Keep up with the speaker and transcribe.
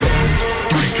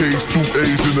K's, 2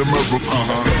 A's in America.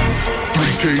 3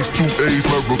 K's, 2 A's,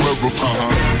 America.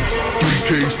 3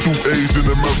 K's, 2 A's in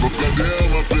America.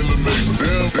 Damn, I feel amazing.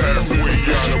 Damn,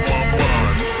 halfway out of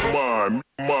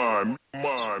my mind.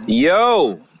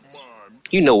 Yo,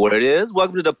 you know what it is.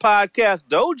 Welcome to the Podcast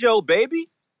Dojo, baby.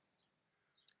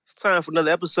 It's time for another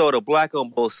episode of Black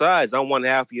on Both Sides. I'm one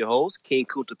half of your host, King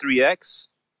Kunta 3X,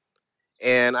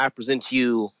 and I present to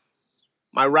you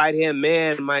my right-hand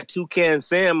man, my Toucan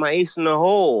Sam, my ace in the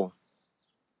hole.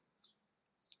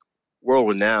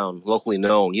 World-renowned, locally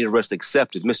known, universally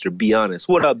accepted, Mr. Be Honest.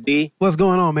 What up, B? What's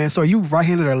going on, man? So are you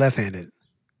right-handed or left-handed?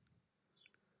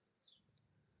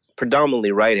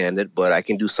 Predominantly right-handed, but I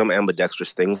can do some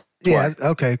ambidextrous things. Yeah,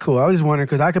 okay, cool. I was just wondering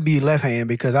because I could be left-handed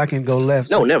because I can go left.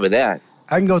 No, never that.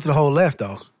 I can go to the whole left,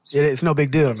 though. It's no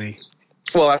big deal to me.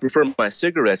 Well, I prefer my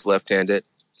cigarettes left-handed.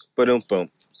 Boom.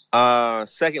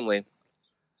 Secondly,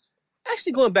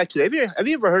 actually going back to that, have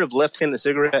you ever heard of left-handed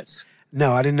cigarettes?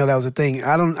 No, I didn't know that was a thing.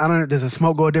 I don't. Does the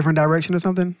smoke go a different direction or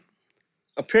something?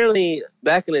 Apparently,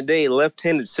 back in the day,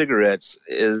 left-handed cigarettes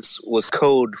was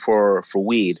code for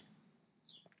weed.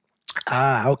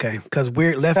 Ah, okay. Because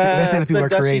we're left-handed people are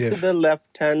creative. To the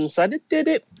left-hand side, it did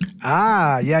it.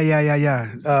 Ah, yeah.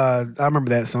 I remember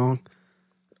that song.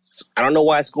 I don't know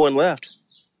why it's going left.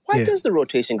 Why does the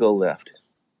rotation go left?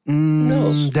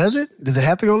 No. Does it? Does it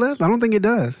have to go left? I don't think it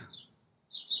does.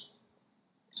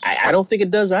 I don't think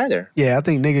it does either. Yeah, I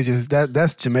think niggas just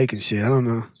that's Jamaican shit. I don't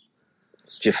know.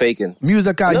 Jafakin.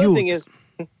 Musica Another youth. thing is,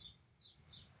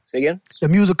 say again. The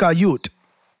musica youth.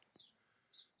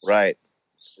 Right.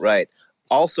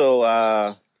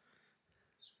 Also,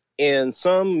 in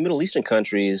some Middle Eastern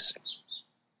countries,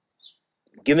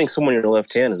 giving someone your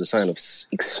left hand is a sign of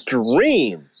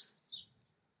extreme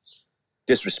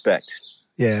disrespect.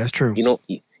 Yeah, that's true.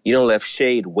 You don't left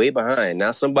shade way behind. Now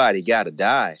somebody got to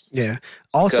die. Yeah.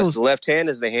 Also, because the left hand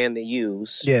is the hand they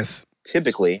use. Yes.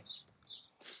 Typically,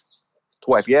 to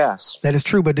wipe your ass. That is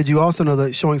true. But did you also know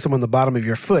that showing someone the bottom of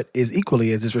your foot is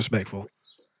equally as disrespectful?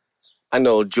 I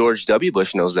know George W.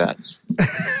 Bush knows that.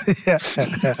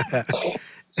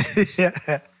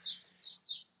 Yeah.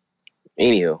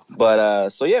 Anywho, but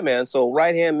so yeah, man. So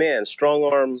right hand man, strong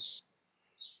arm.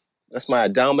 That's my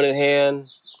dominant hand.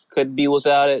 Couldn't be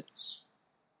without it.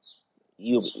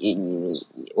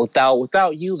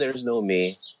 Without you, there's no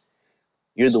me.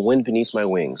 You're the wind beneath my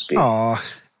wings, B. Aw,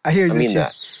 I hear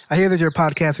that you're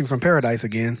podcasting from paradise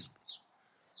again.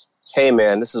 Hey,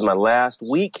 man, this is my last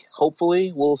week.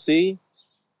 Hopefully, we'll see.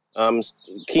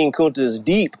 King Kunta is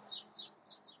deep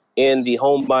in the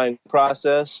home buying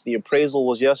process. The appraisal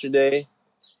was yesterday.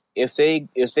 If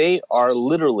they are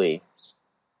literally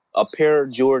a pair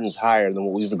of Jordans higher than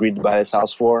what we've agreed to buy this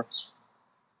house for,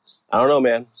 I don't know,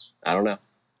 man. I don't know.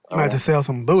 Might have to sell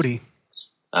some booty.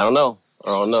 I don't know.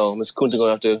 Miss Kunta gonna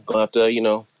have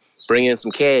to, bring in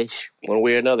some cash one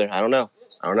way or another. I don't know.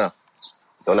 Don't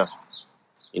know.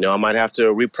 I might have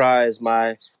to reprise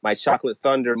my Chocolate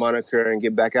Thunder moniker and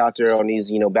get back out there on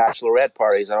these, bachelorette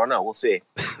parties. I don't know. We'll see.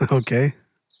 Okay.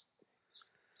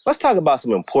 Let's talk about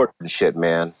some important shit,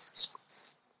 man.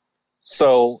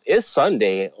 So it's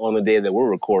Sunday on the day that we're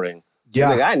recording. Yeah.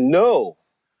 Like, I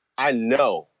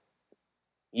know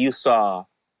you saw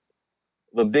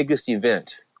the biggest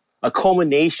event, a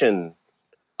culmination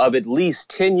of at least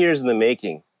 10 years in the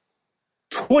making.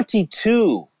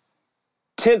 22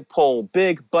 tentpole,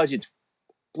 big budget,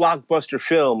 blockbuster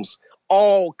films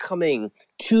all coming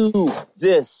to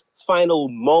this final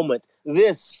moment,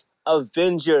 this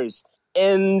Avengers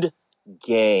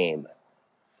Endgame.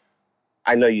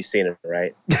 I know you've seen it,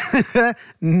 right? Because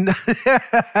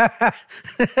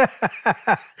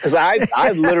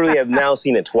I literally have now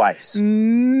seen it twice.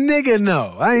 Nigga,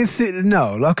 no. I ain't seen it.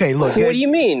 No. Okay, look. What do you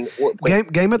mean?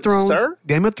 Game of Thrones. Sir?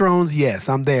 Game of Thrones, yes,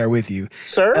 I'm there with you.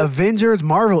 Sir? Avengers,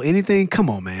 Marvel, anything? Come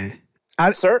on, man.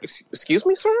 Sir? Excuse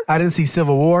me, sir? I didn't see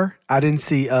Civil War. I didn't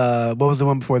see, what was the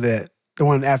one before that? The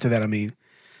one after that, I mean.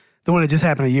 The one that just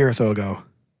happened a year or so ago.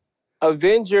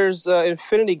 Avengers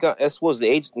Infinity Gun. This was the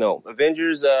age. No,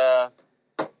 Avengers. Now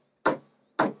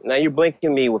you're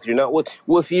blinking me with your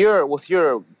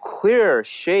clear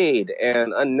shade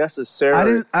and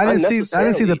unnecessary. I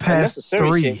didn't see the past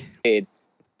three. Shade.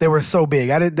 They were so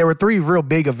big. There were three real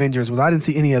big Avengers. I didn't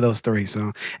see any of those three.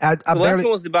 So the last one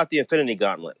was about the Infinity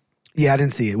Gauntlet. Yeah, I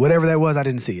didn't see it. Whatever that was, I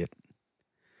didn't see it.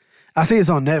 I see it's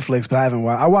on Netflix, but I haven't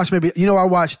watched. I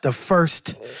watched the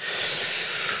first.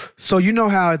 So you know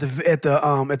how at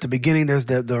the beginning there's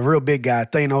the real big guy,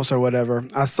 Thanos or whatever.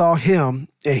 I saw him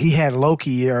and he had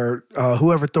Loki or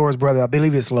whoever Thor's brother. I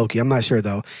believe it's Loki. I'm not sure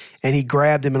though. And he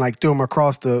grabbed him and like threw him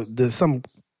across the some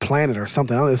planet or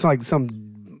something. It's like some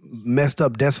messed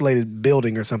up, desolated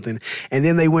building or something. And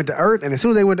then they went to Earth, and as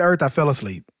soon as they went to Earth, I fell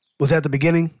asleep. Was that the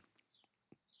beginning?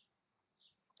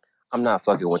 I'm not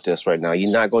fucking with this right now.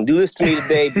 You're not going to do this to me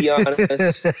today, be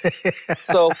honest.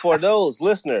 So for those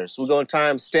listeners, we're going to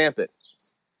time stamp it.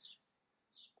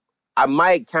 I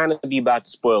might kind of be about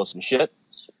to spoil some shit.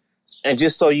 And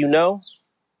just so you know,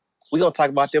 we're going to talk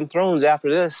about them thrones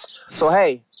after this. So,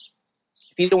 hey,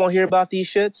 if you don't want to hear about these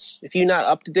shits, if you're not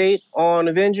up to date on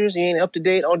Avengers, you ain't up to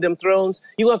date on them thrones,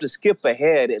 you're going to have to skip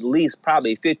ahead at least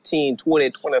probably 15, 20,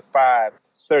 25,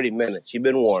 30 minutes. You've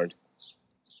been warned.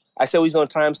 I said we're going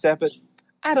to time stamp it.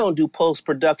 I don't do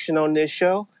post-production on this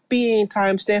show. B ain't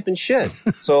time stamping shit.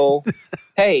 So,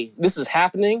 hey, this is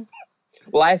happening.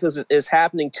 Life is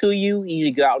happening to you. You need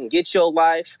to go out and get your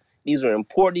life. These are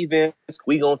important events.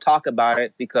 We're going to talk about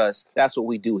it because that's what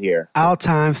we do here. I'll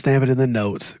time stamp it in the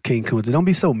notes, King Kunta. Don't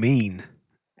be so mean.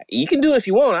 You can do it if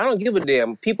you want. I don't give a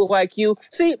damn. People like you.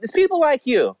 See, it's people like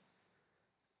you.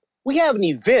 We have an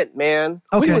event, man.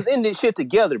 Okay. We was in this shit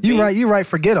together, B. You're right.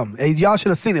 Forget them. Hey, y'all should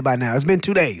have seen it by now. It's been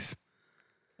 2 days.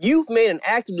 You've made an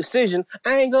active decision.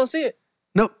 I ain't going to see it.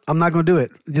 Nope, I'm not gonna do it.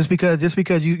 Just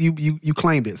because you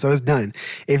claimed it, so it's done.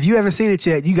 If you haven't seen it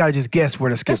yet, you gotta just guess where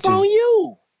to skip That's to. on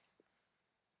you.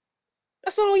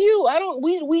 That's on you.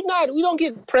 We don't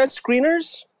get press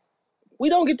screeners. We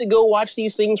don't get to go watch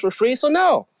these things for free. So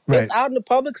no, Right. It's out in the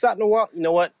public. It's out in the world. You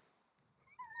know what?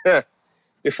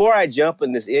 Before I jump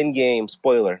in this in-game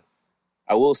spoiler,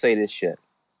 I will say this shit.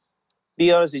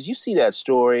 Be honest, did you see that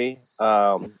story?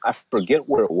 I forget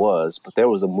where it was, but there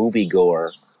was a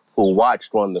moviegoer who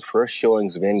watched one of the first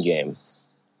showings of Endgame.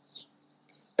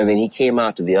 And then he came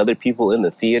out to the other people in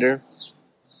the theater,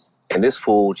 and this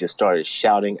fool just started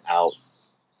shouting out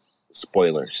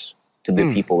spoilers to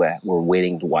the people that were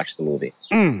waiting to watch the movie.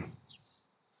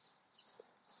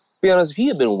 Be honest, if you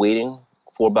had been waiting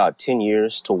for about 10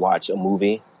 years to watch a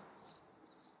movie,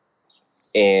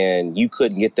 and you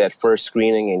couldn't get that first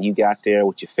screening, and you got there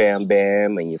with your fam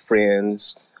bam and your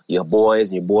friends, your boys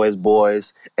and your boys'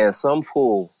 boys, and some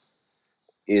fool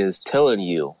is telling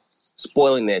you,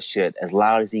 spoiling that shit as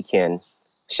loud as he can,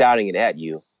 shouting it at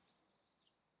you,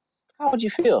 how would you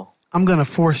feel? I'm gonna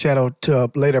foreshadow to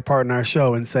a later part in our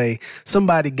show and say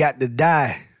somebody got to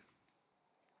die.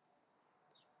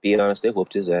 Be honest, they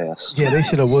whooped his ass. Yeah, they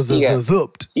should have was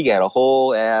zooped. He got a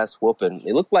whole ass whooping.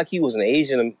 It looked like he was an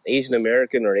Asian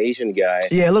American or Asian guy.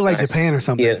 Yeah, it looked like Japan or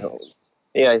something.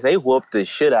 Yeah, they whooped the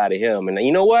shit out of him. And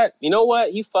you know what?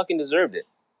 He fucking deserved it.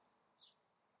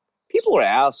 People are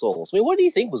assholes. I mean, what do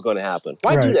you think was going to happen?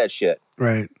 Why do that shit?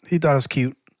 Right. He thought it was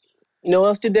cute. You know who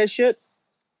else did that shit?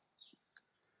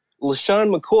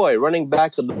 LaShawn McCoy, running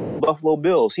back of the Buffalo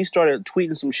Bills. He started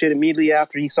tweeting some shit immediately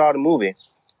after he saw the movie.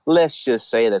 Let's just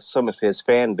say that some of his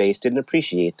fan base didn't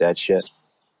appreciate that shit.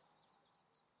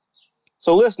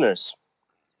 So listeners,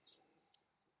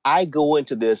 I go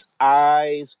into this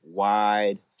eyes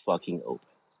wide fucking open.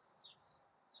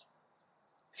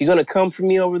 If you're going to come for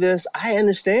me over this, I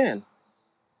understand.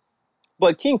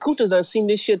 But King Kunta's done seen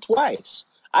this shit twice.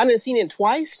 I done seen it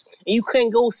twice, and you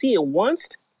can't go see it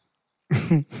once?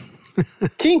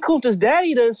 King Kunta's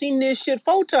daddy done seen this shit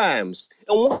 4 times,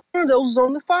 and one of those was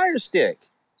on the Fire Stick.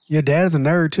 Your dad's a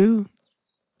nerd, too?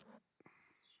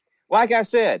 Like I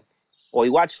said, well, he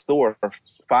watched Thor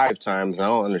 5 times. I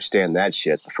don't understand that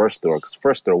shit. The first Thor, because the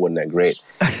first Thor wasn't that great.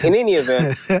 In any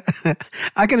event,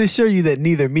 I can assure you that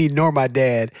neither me nor my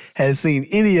dad has seen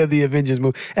any of the Avengers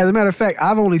movies. As a matter of fact,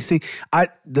 I've only seen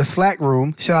the Slack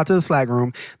Room. Shout out to the Slack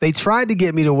Room. They tried to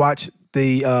get me to watch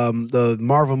the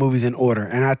Marvel movies in order,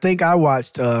 and I think I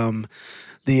watched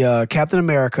the Captain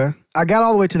America. I got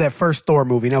all the way to that first Thor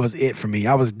movie, and that was it for me.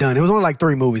 I was done. It was only like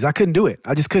 3 movies. I couldn't do it.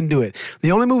 I just couldn't do it.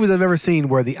 The only movies I've ever seen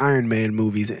were the Iron Man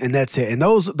movies, and that's it. And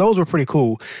those were pretty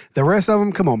cool. The rest of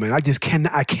them, come on, man. I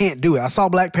can't do it. I saw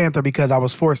Black Panther because I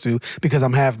was forced to, because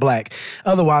I'm half black.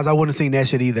 Otherwise, I wouldn't have seen that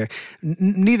shit either.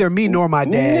 Neither me nor my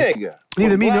dad. Nigga.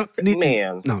 Neither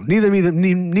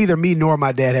me nor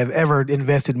my dad have ever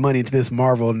invested money into this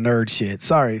Marvel nerd shit.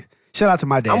 Sorry. Shout out to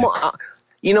my dad.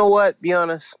 You know what? Be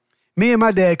honest. Me and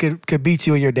my dad could beat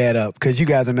you and your dad up because you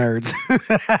guys are nerds.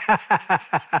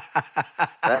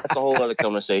 That's a whole other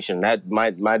conversation. That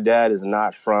my dad is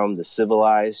not from the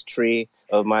civilized tree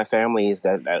of my family. He's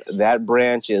that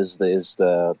branch is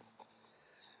the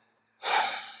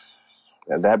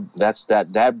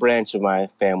that branch of my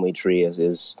family tree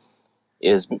is.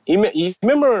 You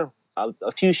remember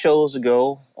a few shows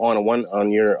ago on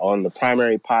the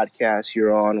primary podcast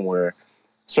you're on where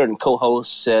certain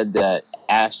co-hosts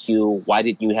asked you, why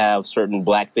didn't you have certain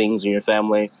black things in your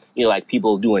family? You know, like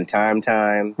people doing time,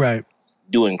 right?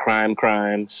 Doing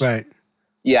crimes. Right.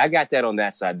 Yeah, I got that on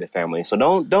that side of the family. So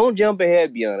don't jump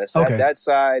ahead, be honest. Okay. That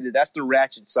side, that's the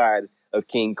ratchet side of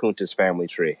King Kunta's family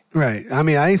tree. Right. I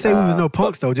mean, I ain't say we was no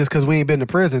punks though, just because we ain't been to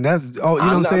prison. That's you know what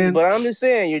I'm saying. But I'm just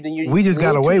saying, we just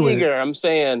got away with it. I'm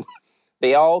saying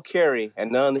they all carry,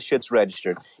 and none of the shit's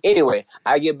registered. Anyway,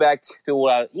 I get back to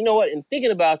what you know what. In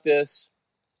thinking about this,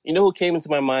 you know who came into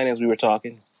my mind as we were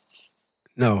talking?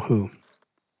 No, who?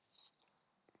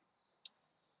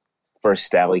 First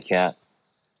Stally Cat,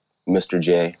 Mr.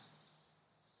 J.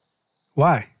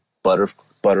 Why?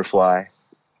 Butterfly.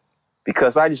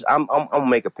 Because I'm gonna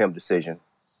make a pimp decision.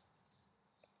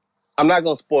 I'm not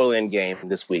gonna spoil Endgame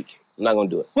this week. I'm not gonna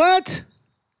do it. What?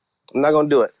 I'm not gonna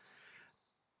do it.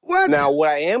 What? Now, what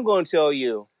I am gonna tell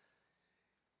you,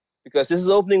 because this is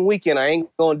opening weekend, I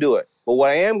ain't gonna do it. But what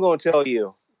I am gonna tell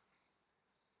you,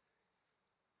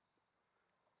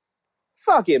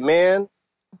 fuck it, man.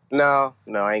 No,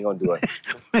 I ain't gonna do it.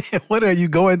 Man, what are you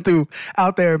going through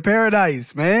out there in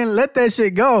paradise, man? Let that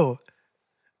shit go.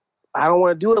 I don't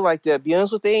want to do it like that. Be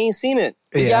honest with you, they ain't seen it.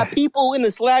 You got people in the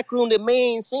Slack room that may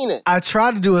ain't seen it. I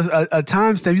tried to do a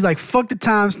timestamp. He's like, fuck the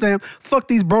timestamp. Fuck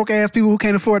these broke ass people who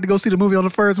can't afford to go see the movie on the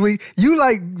first week. You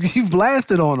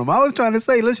blasted on them. I was trying to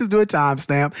say, let's just do a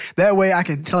timestamp. That way I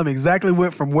can tell them exactly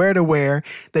what from where to where.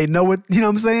 They know what, you know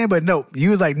what I'm saying? But no,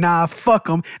 you was like, nah, fuck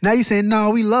them. Now you saying,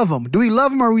 no, we love them. Do we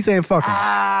love them or are we saying fuck them?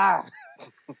 I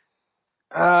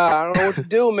don't know what to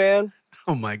do, man.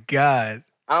 Oh my God.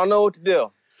 I don't know what to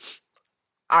do.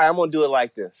 All right, I'm gonna do it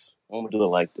like this.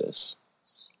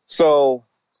 So,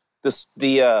 the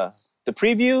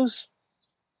previews,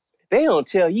 they don't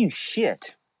tell you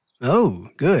shit. Oh,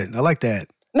 good. I like that.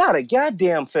 Not a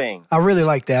goddamn thing. I really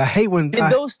like that. I hate when Did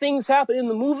those things happen in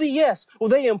the movie? Yes. Were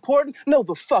they important? No,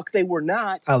 the fuck they were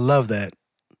not. I love that.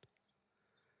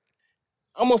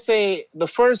 I'm gonna say the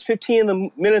first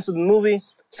 15 minutes of the movie,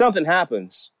 something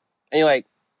happens, and you're like,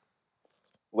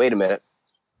 wait a minute.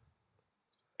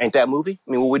 Ain't that movie?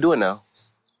 I mean, what we doing now?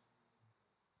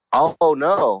 Oh,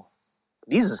 no.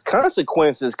 These is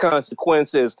consequences.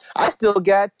 I still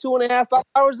got 2.5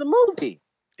 hours of movie.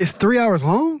 It's 3 hours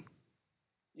long?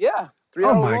 Yeah. 3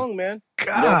 hours long, man.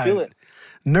 God. You don't feel it.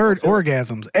 Nerd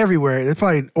orgasms everywhere. There's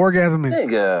probably orgasm and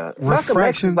Malcolm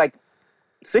X is like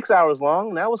 6 hours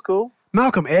long. That was cool.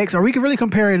 Malcolm X? Are we really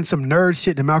comparing some nerd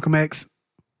shit to Malcolm X?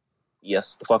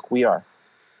 Yes, the fuck we are.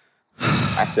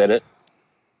 I said it.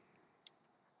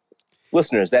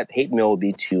 Listeners, that hate mail will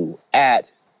be to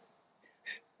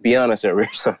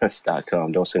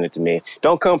 @BeHonest@RareScience.com. Don't send it to me.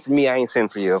 Don't come for me. I ain't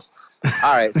send for you.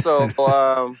 All right,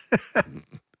 so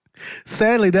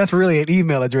sadly, that's really an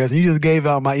email address. You just gave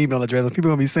out my email address, and people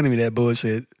are gonna be sending me that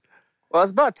bullshit. Well,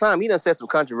 it's about time. You done said some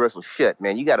controversial shit,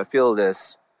 man. You got to feel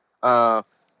this.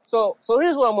 So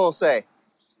here's what I'm gonna say.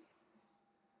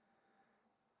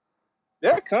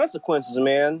 There are consequences,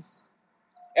 man.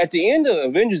 At the end of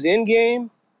Avengers Endgame,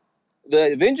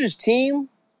 the Avengers team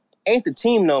ain't the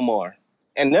team no more.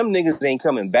 And them niggas ain't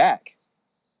coming back.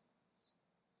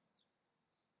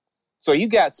 So you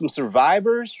got some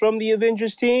survivors from the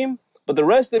Avengers team, but the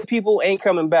rest of the people ain't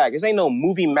coming back. This ain't no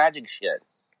movie magic shit.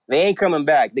 They ain't coming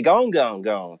back. They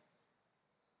gone.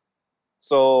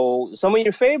 So some of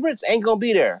your favorites ain't gonna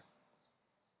be there.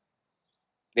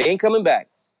 They ain't coming back.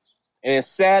 And it's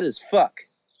sad as fuck.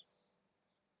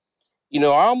 You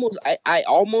know, I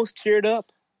almost teared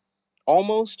up.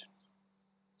 Almost.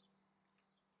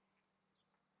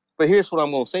 But here's what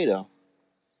I'm going to say, though.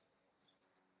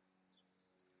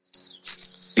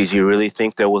 Did you really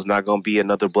think there was not going to be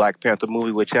another Black Panther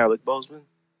movie with Chadwick Boseman?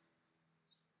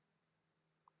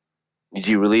 Did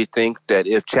you really think that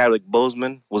if Chadwick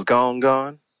Boseman was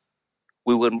gone,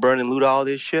 we wouldn't burn and loot all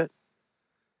this shit?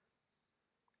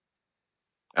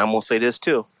 I'm going to say this,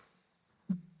 too.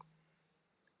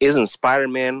 Isn't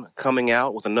Spider-Man coming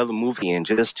out with another movie in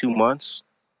just 2 months?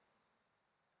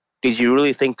 Did you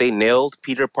really think they nailed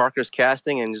Peter Parker's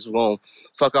casting and just won't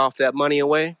fuck off that money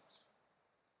away?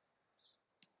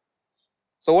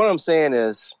 So what I'm saying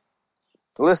is,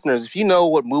 listeners, if you know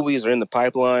what movies are in the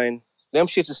pipeline, them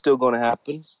shits is still going to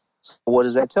happen. So what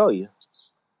does that tell you?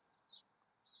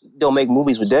 Don't make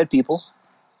movies with dead people.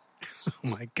 Oh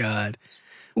my God!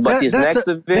 But these next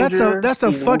Avengers, that's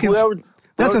a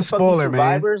spoiler, man.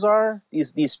 Survivors are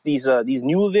these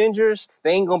new Avengers.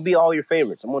 They ain't gonna be all your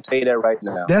favorites. I'm gonna tell you that right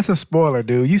now. That's a spoiler,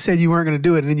 dude. You said you weren't gonna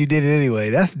do it, and then you did it anyway.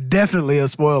 That's definitely a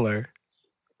spoiler.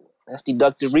 That's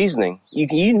deductive reasoning.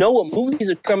 You know what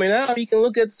movies are coming out. You can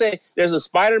look at say there's a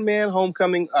Spider-Man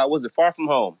Homecoming. Was it Far From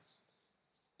Home?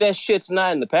 That shit's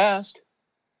not in the past.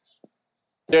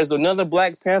 There's another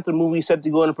Black Panther movie set to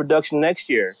go into production next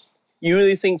year. You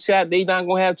really think they not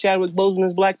gonna have Chadwick Boseman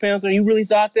as Black Panther? You really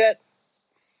thought that?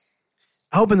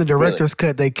 I hope in the director's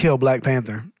cut they kill Black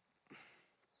Panther.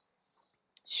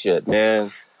 Shit, man.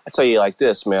 I tell you like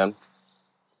this, man.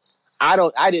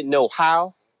 I didn't know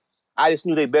how. I just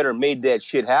knew they better made that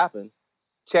shit happen.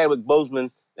 Chadwick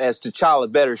Boseman as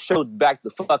T'Challa better showed back the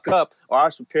fuck up, or I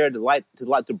was prepared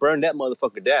to burn that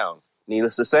motherfucker down.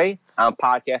 Needless to say, I'm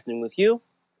podcasting with you,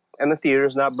 and the theater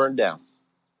is not burned down.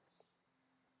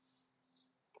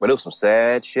 But it was some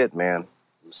sad shit, man.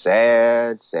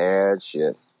 Sad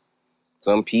shit.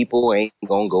 Some people ain't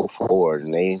gonna go forward,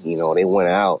 and they went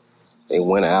out. They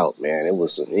went out, man. It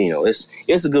was,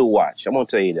 it's a good watch. I'm gonna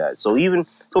tell you that. So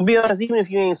be honest, even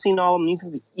if you ain't seen all of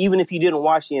them, even if you didn't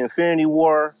watch the Infinity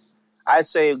War, I'd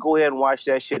say go ahead and watch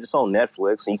that shit. It's on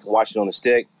Netflix, and you can watch it on the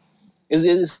stick.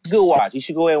 It's a good watch. You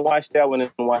should go ahead and watch that one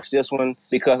and watch this one,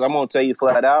 because I'm gonna tell you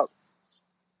flat out,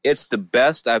 it's the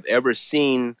best I've ever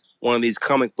seen one of these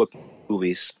comic book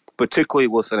movies, particularly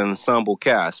with an ensemble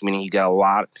cast, meaning you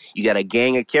got a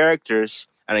gang of characters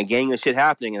and a gang of shit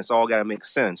happening, and it's all got to make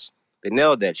sense. They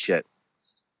nailed that shit.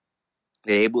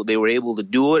 They were able to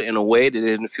do it in a way that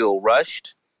didn't feel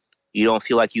rushed. You don't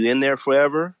feel like you're in there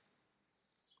forever.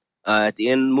 At the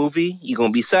end of the movie, you're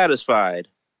going to be satisfied.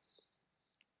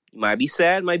 You might be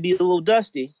sad, might be a little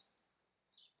dusty,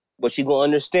 but you're going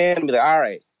to understand and be like, all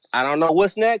right, I don't know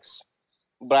what's next,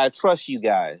 but I trust you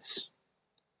guys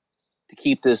to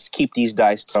keep these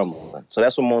dice tumbling. So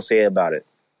that's what I'm going to say about it.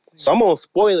 So I'm going to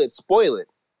spoil it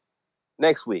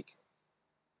next week.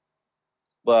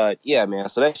 But yeah, man,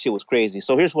 so that shit was crazy.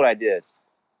 So here's what I did.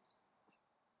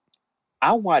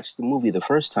 I watched the movie the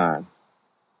first time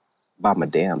by my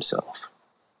damn self.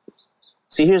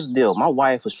 See, here's the deal. My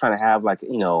wife was trying to have a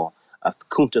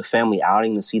Kunta family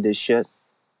outing to see this shit.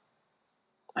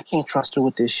 I can't trust her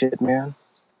with this shit, man.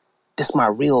 This is my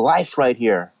real life right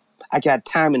here. I got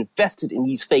time invested in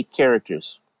these fake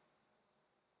characters,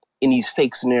 in these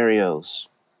fake scenarios.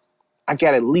 I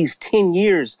got at least 10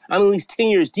 years. I'm at least 10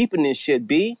 years deep in this shit,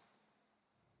 B.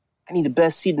 I need the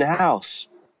best seat in the house.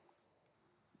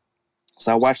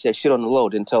 So I watched that shit on the low,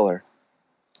 didn't tell her.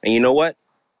 And you know what?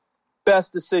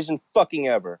 Best decision fucking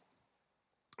ever.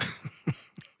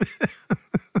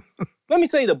 Let me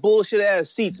tell you the bullshit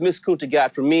ass seats Miss Kunta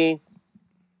got for me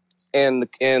and the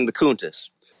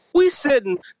Kuntas. We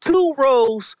sitting 2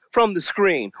 rows from the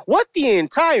screen. What the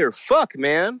entire fuck,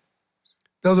 man?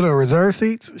 Those are the reserve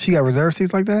seats? She got reserve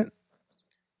seats like that?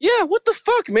 Yeah, what the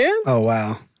fuck, man? Oh,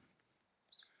 wow.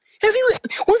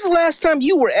 When's the last time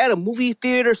you were at a movie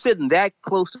theater sitting that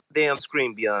close to the damn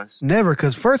screen, be honest? Never,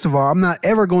 because first of all, I'm not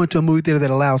ever going to a movie theater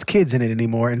that allows kids in it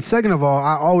anymore. And second of all,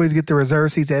 I always get the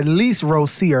reserve seats at least row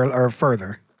C or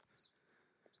further.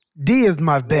 D is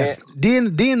my best. D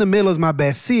in the middle is my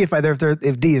best. C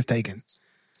if D is taken.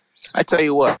 I tell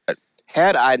you what,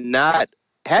 had I had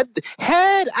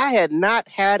not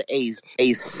had a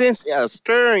sense, a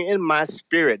stirring in my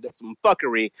spirit that some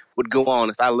fuckery would go on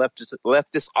if I left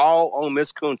this all on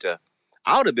Miss Kunta,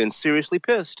 I would have been seriously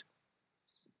pissed.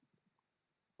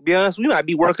 To be honest, we might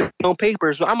be working on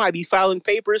papers, but I might be filing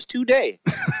papers today.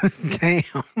 Damn.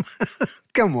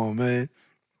 Come on, man.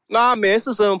 Nah, man, this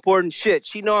is some important shit.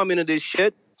 She know I'm into this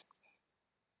shit.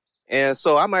 And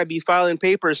so I might be filing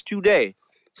papers today.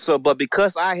 So, but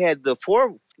because I had the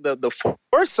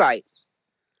foresight,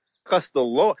 because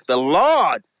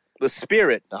the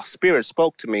Spirit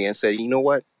spoke to me and said, you know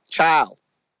what, child,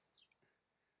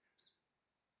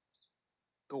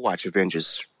 go watch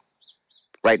Avengers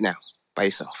right now by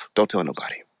yourself. Don't tell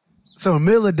nobody. So in the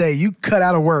middle of the day, you cut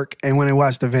out of work and went and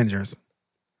watched Avengers.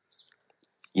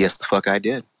 Yes, the fuck I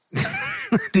did.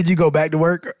 Did you go back to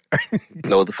work?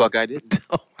 No, the fuck I didn't.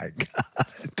 Oh, my God.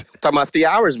 Talking about 3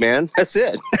 hours, man. That's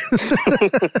it.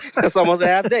 That's almost a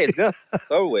half day. It's good.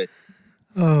 It's over with.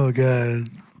 Oh, God.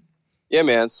 Yeah,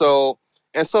 man. So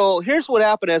here's what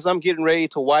happened as I'm getting ready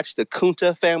to watch the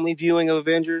Kunta family viewing of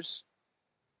Avengers.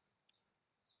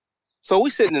 So we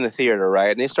sitting in the theater,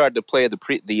 right? And they started to play the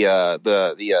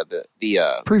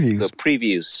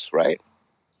previews, right?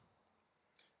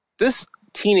 This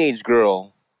teenage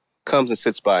girl comes and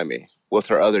sits by me with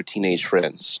her other teenage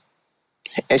friends.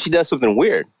 And she does something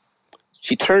weird.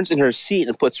 She turns in her seat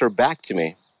and puts her back to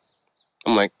me.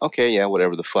 I'm like, okay, yeah,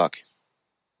 whatever the fuck.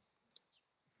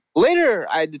 Later,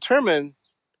 I determined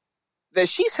that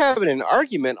she's having an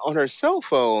argument on her cell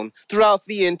phone throughout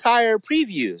the entire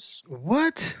previews.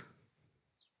 What?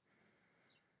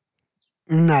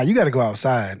 Nah, you got to go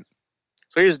outside.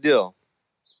 So here's the deal.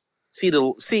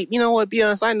 See, you know what? Be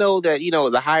honest. I know that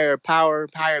the higher power,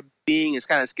 higher being is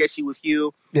kind of sketchy with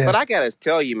you. Yeah. But I gotta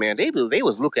tell you, man, they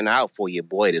was looking out for your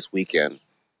boy this weekend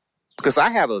because I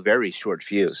have a very short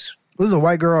fuse. Was it a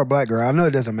white girl or a black girl? I know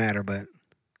it doesn't matter, but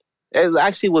It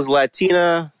actually was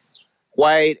Latina,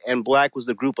 white, and black was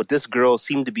the group, but this girl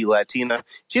seemed to be Latina.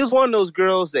 She was one of those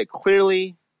girls that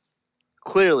clearly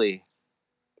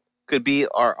could be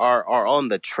are on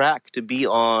the track to be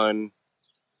on,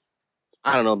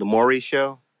 I don't know, the Maury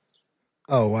Show.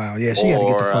 Oh wow, yeah, she had to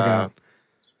get the fuck out.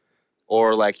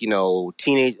 Or like,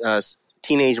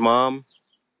 teenage mom.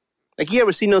 Like, you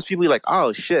ever seen those people? You're like,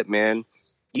 oh shit, man,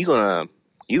 you're gonna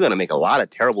make a lot of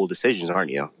terrible decisions,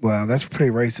 aren't you? Well, that's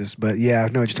pretty racist, but yeah, I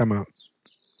know what you're talking about.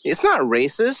 It's not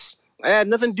racist. It had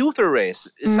nothing to do with her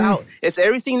race. It's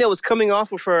everything that was coming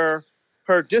off of her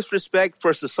disrespect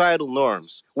for societal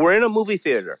norms. We're in a movie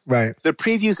theater. Right. The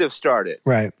previews have started.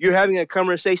 Right. You're having a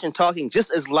conversation talking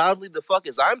just as loudly the fuck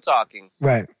as I'm talking.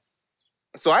 Right.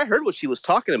 So I heard what she was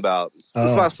talking about.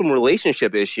 It's about some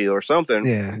relationship issue or something.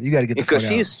 Yeah, you got to get the fuck out.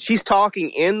 Because she's talking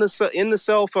in the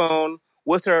cell phone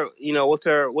with her,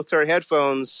 with her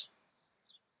headphones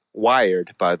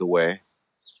wired, by the way.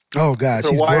 Oh God,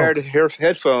 she's wired her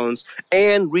headphones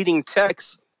and reading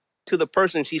text to the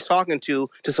person she's talking to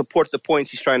support the point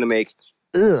she's trying to make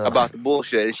about the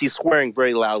bullshit, and she's swearing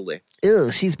very loudly.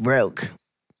 Ew, she's broke.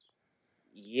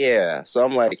 Yeah, so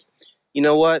I'm like, you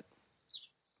know what?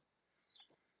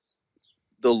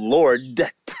 The Lord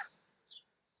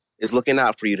is looking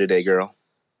out for you today, girl.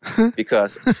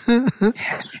 Because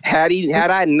had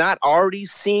I not already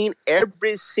seen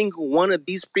every single one of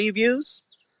these previews,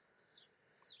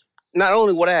 not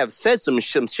only would I have said some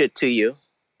shit to you,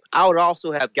 I would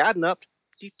also have gotten up,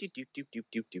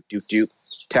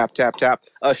 tap, tap, tap,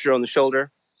 Usher on the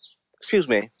shoulder. Excuse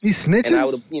me. You snitching? And I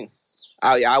would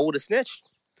have, I would have snitched.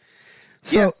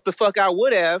 So, yes, the fuck I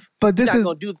would have. But you're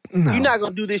not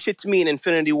gonna do this shit to me in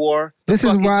Infinity War. This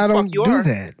is why I don't do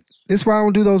that. This is why I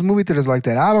don't do those movie theaters like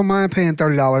that. I don't mind paying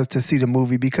 $30 to see the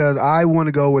movie because I want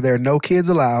to go where there are no kids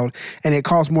allowed, and it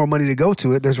costs more money to go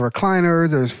to it. There's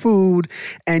recliners, there's food,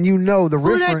 and the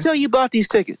Who did I tell you about these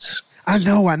tickets? I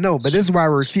know, but this is why I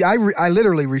refuse. I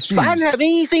literally refuse. So I didn't have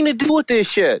anything to do with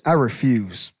this shit. I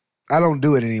refuse. I don't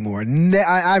do it anymore.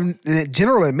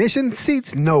 General admission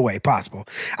seats, no way possible.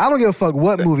 I don't give a fuck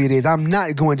what movie it is. I'm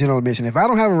not going general admission. If I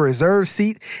don't have a reserved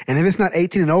seat, and if it's not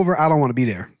 18 and over, I don't want to be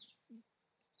there.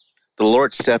 The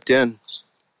Lord stepped in.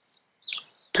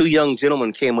 Two young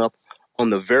gentlemen came up on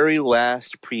the very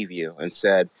last preview and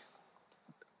said,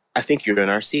 I think you're in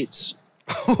our seats.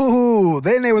 Oh,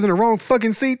 they was in the wrong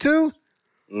fucking seat too?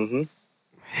 Mm-hmm.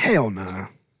 Hell nah.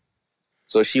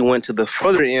 So she went to the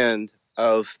further end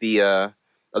of the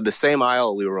same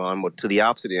aisle we were on, but to the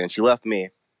opposite end. She left me.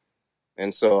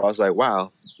 And so I was like,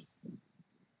 wow.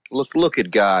 Look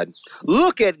at God.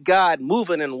 Look at God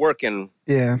moving and working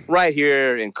right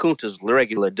here in Kunta's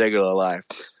regular life.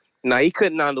 Now,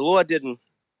 the Lord didn't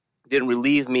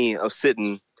relieve me of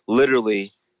sitting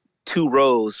literally 2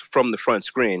 rows from the front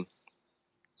screen.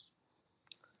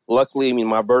 Luckily,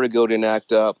 my vertigo didn't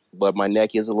act up, but my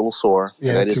neck is a little sore.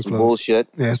 Yeah, that is some bullshit.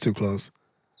 Yeah, it's too close.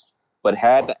 But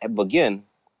again,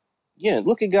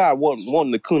 look at God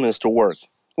wanting the Kuntas to work.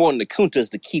 Wanting the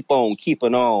Kuntas to keep on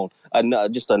keeping on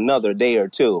just another day or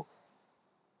two.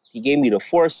 He gave me the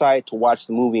foresight to watch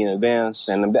the movie in advance,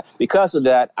 and because of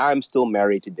that, I'm still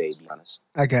married today, to be honest.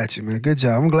 I got you, man. Good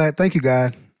job. I'm glad. Thank you,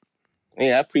 God.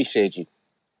 Yeah, I appreciate you.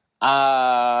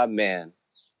 Man.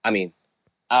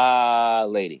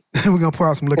 Lady. We're going to pour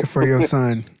out some liquor for your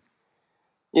son.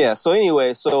 Yeah, so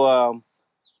anyway,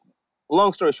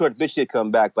 long story short, bitch did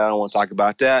come back, but I don't want to talk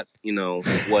about that.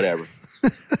 Whatever.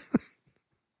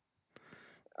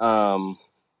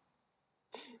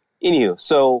 Anywho,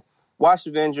 so watch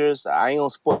Avengers. I ain't gonna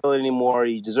spoil it anymore.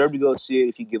 You deserve to go see it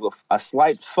if you give a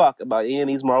slight fuck about any of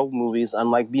these Marvel movies,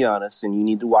 unlike Be Honest, and you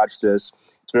need to watch this.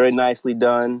 It's very nicely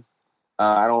done.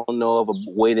 I don't know of a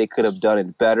way they could have done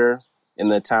it better in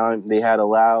the time they had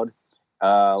allowed.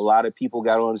 A lot of people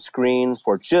got on screen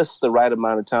for just the right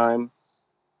amount of time.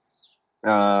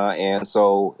 And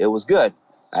so it was good.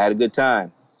 I had a good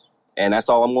time. And that's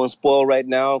all I'm going to spoil right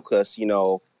now because,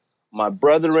 my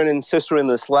brethren and sister in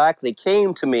the Slack, they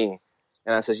came to me.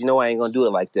 And I said, I ain't going to do it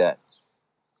like that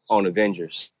on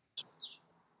Avengers.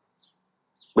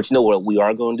 But you know what? We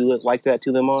are going to do it like that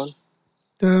to them on?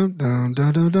 Damn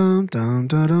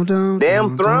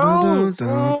Thrones.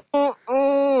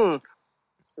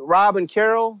 Rob and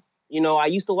Carol. I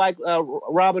used to like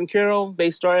Rob and Carol.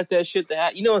 They started that shit.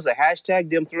 It's a hashtag,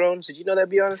 Damn Thrones. Did you know that,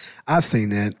 Be Honest? I've seen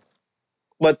that.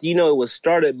 But, it was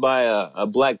started by a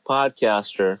black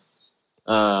podcaster,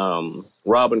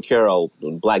 Rob and Carol,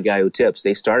 Black Guy Who Tips.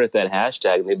 They started that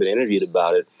hashtag, and they've been interviewed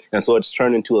about it. And so it's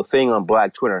turned into a thing on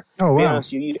Black Twitter. Oh, wow. Be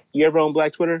honest, you ever on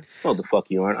Black Twitter? No, the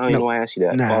fuck you aren't. I don't even know why I asked you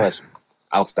that. Nah.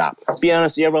 I'll stop. Be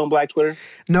honest, you ever on Black Twitter?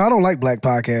 No, I don't like black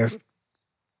podcasts.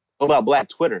 What about Black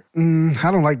Twitter?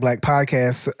 I don't like black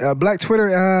podcasts. Black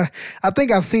Twitter. I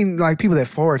think I've seen like people that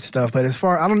forward stuff, but as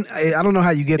far I don't know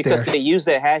how you get Because there. they use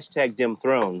that hashtag Dim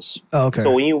Thrones. Oh, okay.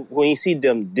 So when you see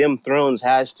them Dim Thrones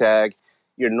hashtag,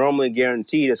 you're normally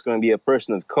guaranteed it's going to be a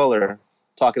person of color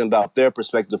talking about their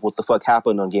perspective, what the fuck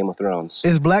happened on Game of Thrones.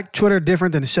 Is Black Twitter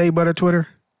different than Shea Butter Twitter?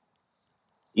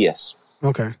 Yes.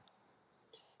 Okay.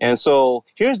 And so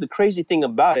here's the crazy thing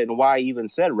about it, and why I even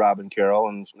said Rob and Carol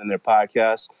in their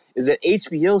podcast, is that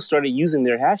HBO started using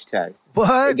their hashtag.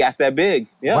 What? It got that big.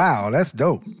 Yeah. Wow, that's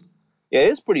dope. Yeah,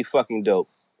 it's pretty fucking dope.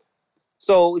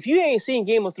 So if you ain't seen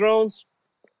Game of Thrones,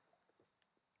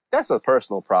 that's a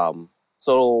personal problem.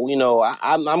 So, you know,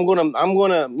 I'm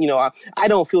gonna, you know, I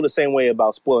don't feel the same way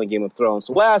about spoiling Game of Thrones.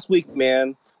 So last week,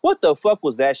 man, what the fuck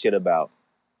was that shit about?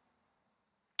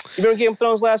 You remember Game of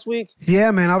Thrones last week? Yeah,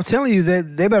 man, I was telling you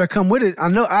that they better come with it. I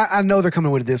know they're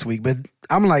coming with it this week, but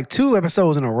I'm like 2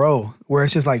 episodes in a row where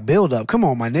it's just like build up. Come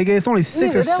on, my nigga, it's only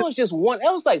 6 or 7. That was just one.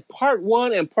 That was like part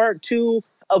 1 and part 2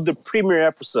 of the premiere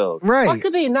episode. Right? Why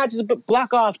could they not just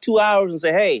block off 2 hours and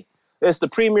say, "Hey, it's the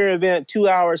premiere event, 2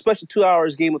 hours, special 2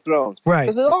 hours, Game of Thrones"? Right.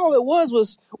 Because all it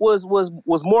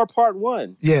was more part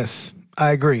 1. Yes,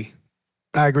 I agree.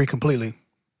 I agree completely.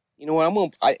 You know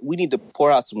what? We need to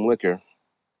pour out some liquor.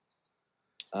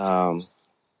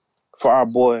 For our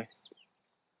boy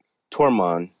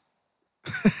Tormund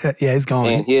Yeah, he's gone.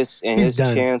 and his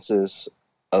done. chances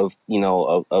of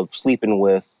of sleeping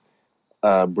with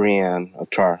Brienne of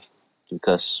Tarth,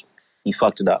 because he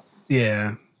fucked it up.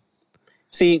 Yeah.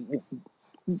 See,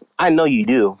 I know you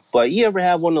do, but you ever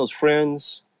have one of those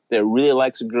friends that really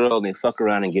likes a girl and they fuck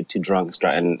around and get too drunk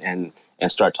and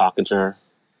start talking to her?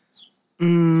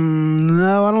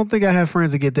 No, I don't think I have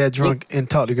friends that get that drunk and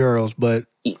talk to girls, but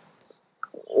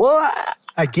Well,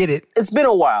 I get it. it's been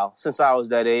a while since I was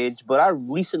that age, but I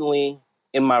recently,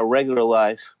 in my regular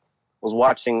life, was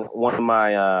watching one of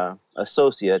my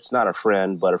associates, not a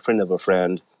friend, but a friend of a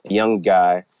friend, a young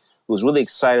guy who was really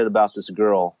excited about this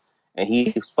girl, and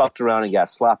he fucked around and got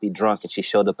sloppy drunk, and she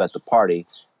showed up at the party.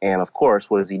 And of course,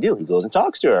 what does he do? He goes and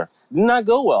talks to her. Did not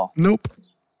go well. Nope.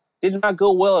 Did not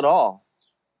go well at all.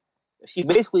 She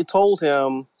basically told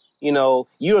him, you know,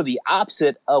 you're the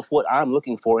opposite of what I'm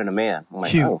looking for in a man. I'm like,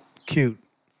 Cute. oh, Cute.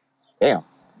 damn.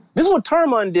 This is what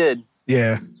Tormund did.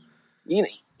 Yeah.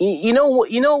 You know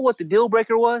what the deal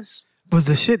breaker was? Was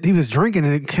the shit he was drinking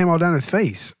and it came all down his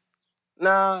face.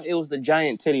 Nah, it was the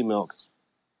giant titty milk.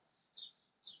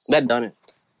 That done it.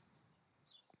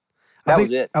 That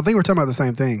was it. I think we're talking about the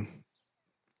same thing.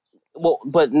 Well,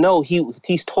 but no,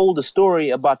 he's told the story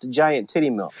about the giant titty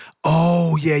milk.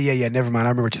 Oh, yeah. Never mind. I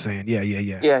remember what you're saying. Yeah.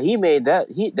 Yeah, he made that.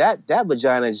 That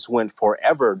vagina just went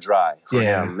forever dry for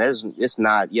him. It's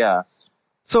not. Yeah.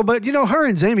 So, but you know, her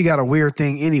and Jamie got a weird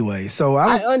thing anyway. So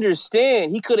I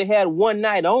understand. He could have had one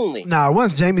night only. Nah,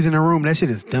 once Jamie's in the room, that shit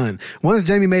is done. Once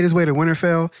Jamie made his way to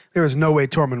Winterfell, there was no way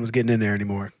Tormund was getting in there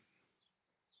anymore.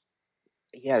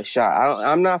 He had a shot.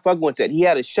 I'm not fucking with that. He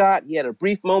had a shot. He had a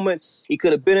brief moment. He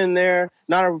could have been in there,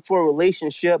 not for a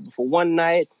relationship, but for one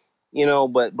night, you know,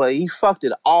 but he fucked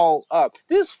it all up.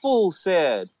 This fool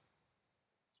said,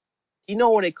 you know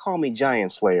when they call me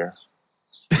Giant Slayer?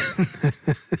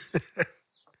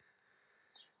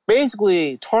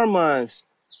 Basically, Tormund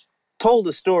told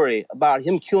a story about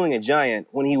him killing a giant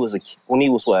when he was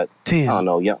what? 10. I don't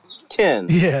know, young. 10.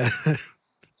 Yeah.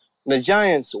 The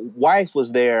giant's wife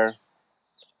was there.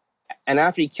 And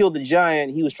after he killed the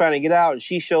giant, he was trying to get out, and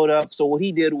she showed up. So what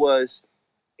he did was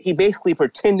he basically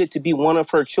pretended to be one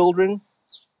of her children,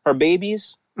 her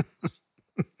babies.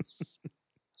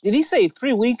 Did he say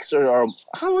 3 weeks or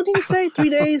how long did he say? 3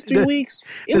 days, 3 weeks?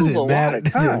 It was a lot of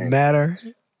time. Does it matter?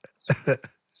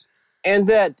 And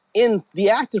that in the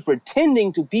act of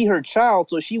pretending to be her child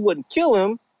so she wouldn't kill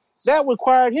him, that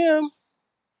required him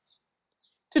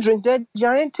to drink that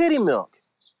giant titty milk.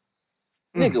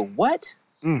 Nigga, what?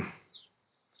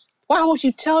 Why would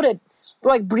you tell that?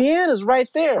 Like, Brienne is right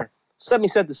there. So let me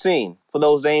set the scene. For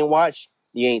those that ain't watched,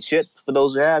 you ain't shit. For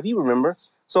those that have, you remember.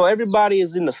 So everybody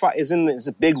is in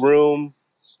this big room,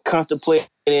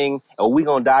 contemplating, oh, we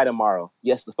gonna die tomorrow.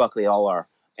 Yes, the fuck they all are.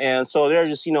 And so they're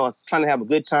just, you know, trying to have a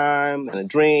good time and a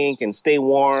drink and stay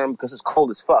warm because it's cold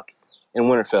as fuck in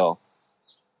Winterfell.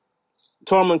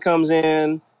 Tormund comes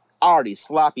in, already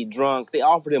sloppy drunk. They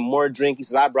offered him more drink. He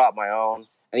says, I brought my own.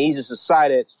 And he just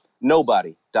decided,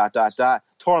 nobody, ...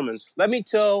 Tormund, let me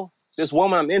tell this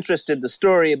woman I'm interested the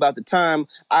story about the time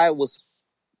I was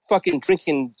fucking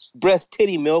drinking breast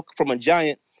titty milk from a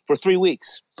giant for 3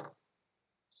 weeks.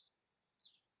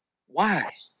 Why?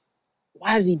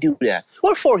 Why did he do that?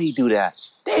 What for he do that?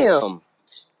 Damn,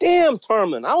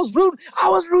 Tormund. I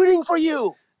was rooting for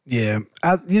you. Yeah,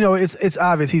 it's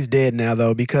obvious he's dead now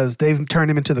though because they've turned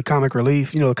him into the comic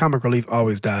relief. The comic relief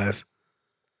always dies.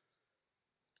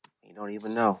 You don't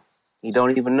even know. You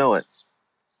don't even know it.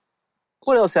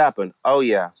 What else happened? Oh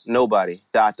yeah, nobody. ...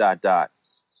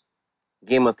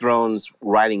 Game of Thrones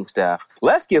writing staff.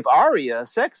 Let's give Arya a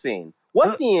sex scene.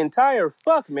 What the entire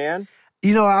fuck, man?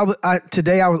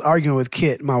 Today I was arguing with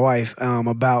Kit, my wife,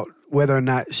 about whether or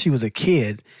not she was a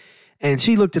kid. And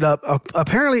she looked it up.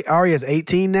 Apparently, Arya's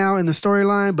 18 now in the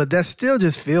storyline, but that still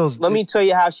just feels... Let me tell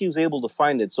you how she was able to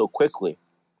find it so quickly.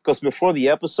 Because before the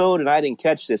episode, and I didn't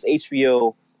catch this,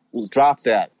 HBO dropped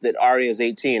that Arya's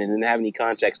 18 and didn't have any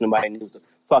context. Nobody knew what the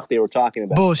fuck they were talking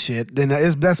about. Bullshit.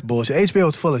 That's bullshit. HBO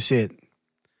is full of shit.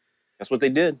 That's what they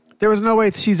did. There was no way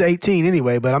she's 18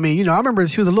 anyway, but I mean, I remember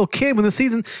she was a little kid when she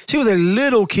was a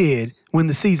little kid when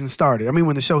the season started. I mean,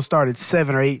 when the show started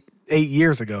 7 or 8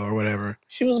 years ago or whatever.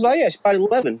 She's about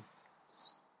 11.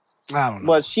 I don't know.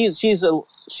 But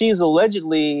she's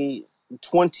allegedly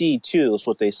 22 is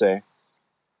what they say.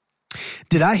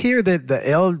 Did I hear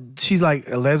that she's like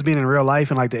a lesbian in real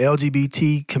life and like the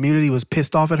LGBT community was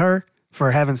pissed off at her for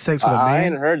having sex with a man? I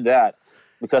hadn't heard that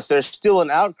because there's still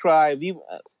an outcry.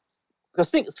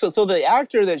 So the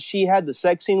actor that she had the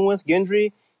sex scene with,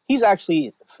 Gendry, he's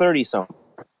actually 30-something.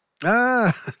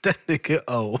 Ah, that nigga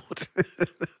old.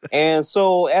 And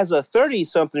so as a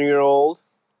 30-something-year-old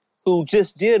who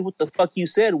just did what the fuck you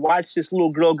said, watch this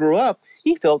little girl grow up,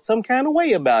 he felt some kind of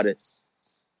way about it.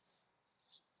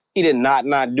 He did not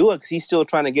do it because he's still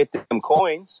trying to get them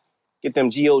coins, get them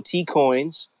GOT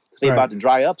coins, because they're about to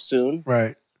dry up soon.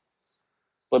 Right.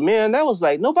 But man, that was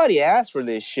like, nobody asked for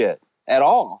this shit at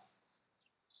all.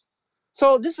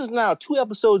 So this is now 2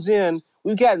 episodes in,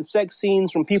 we've gotten sex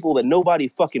scenes from people that nobody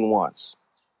fucking wants.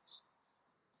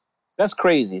 That's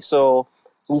crazy. So,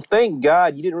 well, thank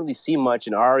God you didn't really see much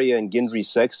in Arya and Gendry's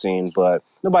sex scene, but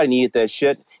nobody needed that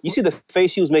shit. You see the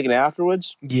face she was making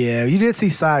afterwards? Yeah, you did see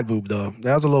side boob, though.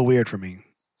 That was a little weird for me.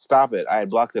 Stop it. I had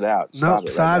blocked it out. Nope,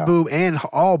 side boob and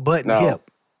all butt and hip.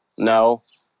 No.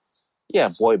 Yeah,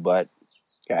 boy butt.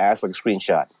 Got ass like a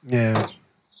screenshot. Yeah.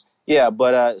 Yeah,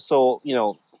 but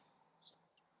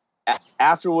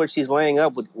afterwards she's laying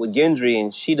up with Gendry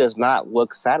and she does not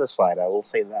look satisfied. I will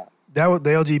say that. That what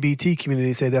the LGBT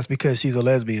community say that's because she's a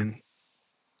lesbian.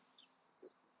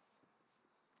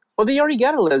 Well, they already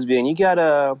got a lesbian. You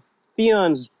got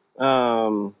Theon's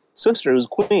sister, who's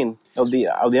queen of the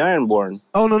Ironborn.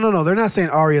 Oh no! They're not saying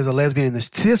Arya's a lesbian in the.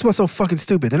 See, that's what's so fucking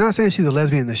stupid. They're not saying she's a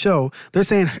lesbian in the show. They're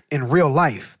saying in real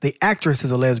life the actress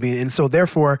is a lesbian, and so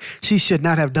therefore she should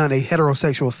not have done a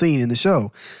heterosexual scene in the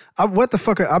show. What the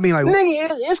fuck? I mean, like,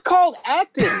 it's called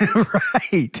acting,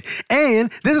 right?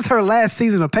 And this is her last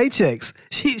season of paychecks.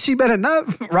 She better not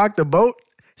rock the boat.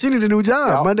 She need a new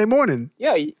job Monday morning.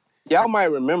 Yeah. Y'all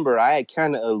might remember I had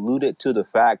kind of alluded to the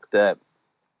fact that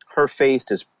her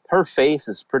face is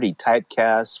pretty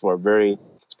typecast for a very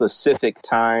specific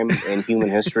time in human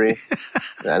history.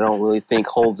 I don't really think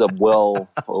holds up well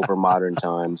over modern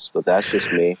times, but that's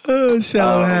just me. Oh,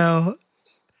 shallow hell.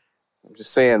 I'm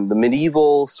just saying, the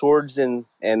medieval swords and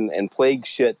plague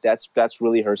shit, that's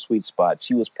really her sweet spot.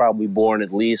 She was probably born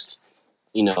at least,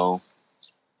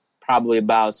 probably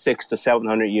about 600 to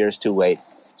 700 years too late.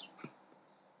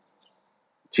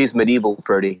 She's medieval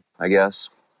pretty, I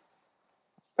guess.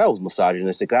 That was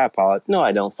misogynistic. I apologize. No,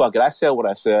 I don't. Fuck it. I said what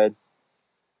I said.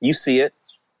 You see it.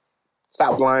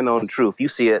 Stop lying on the truth. You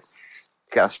see it.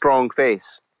 Got a strong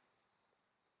face.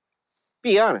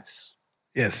 Be honest.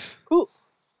 Yes.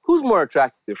 Who's more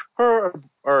attractive, her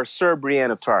or Sir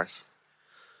Brienne of Tarth?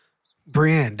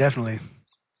 Brienne, definitely.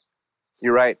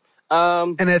 You're right.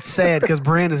 And that's sad because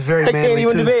Brienne is very manly I can't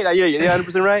even too. debate. You're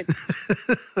 100% right.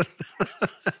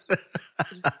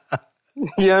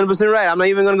 You're 100% right. I'm not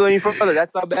even going to go any further.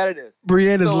 That's how bad it is.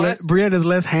 Brienne is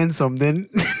less handsome than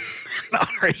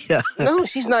Arya. No,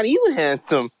 she's not even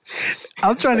handsome.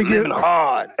 I'm trying to get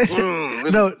hard. I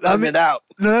mean, it out.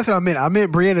 No, that's what I meant. I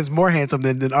meant Brienne is more handsome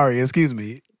than Arya. Excuse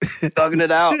me. Thugging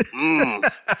it out.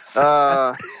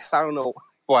 I don't know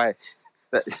why,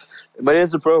 but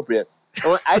it's appropriate.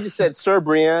 I just said Sir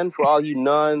Brienne for all you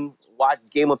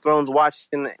Game of Thrones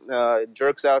watching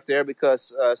jerks out there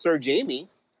because Sir Jaime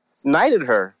knighted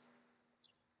her.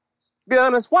 Be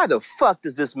honest, why the fuck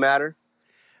does this matter?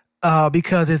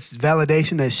 Because it's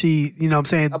validation that she, you know what I'm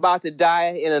saying? About to die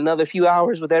in another few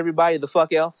hours with everybody the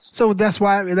fuck else. So that's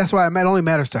why it only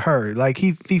matters to her. Like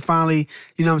he finally,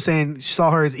 you know what I'm saying,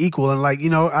 saw her as equal and like,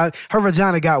 her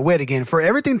vagina got wet again. For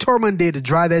everything Tormund did to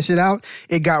dry that shit out,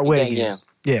 it got wet again.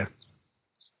 Yeah.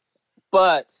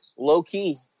 But low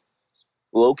key,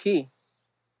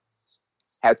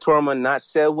 had Tormund not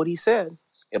said what he said,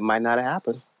 it might not have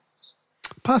happened.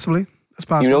 Possibly. That's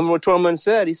possible. You remember what Tormund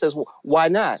said? He says, well, why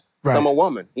not? Right. I'm a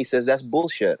woman. He says, that's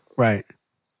bullshit. Right.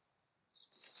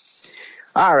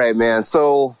 All right, man.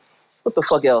 So what the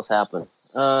fuck else happened?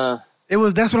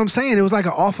 That's what I'm saying. It was like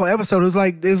an awful episode. It was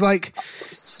like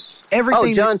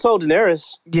everything. Oh, Jon told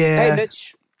Daenerys. Yeah. Hey,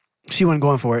 bitch. She wasn't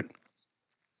going for it.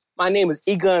 My name is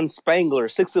Egon Spangler.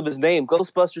 6 of his name.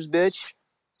 Ghostbusters, bitch.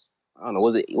 I don't know.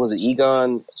 Was it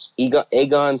Aegon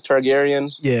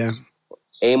Targaryen? Yeah.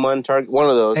 Aemon Targaryen? One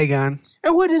of those. Aegon.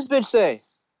 And what did this bitch say?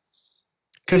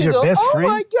 Because your best friend? Oh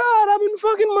my God, I've been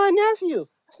fucking my nephew.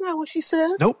 That's not what she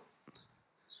said. Nope.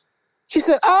 She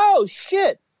said, oh,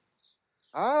 shit.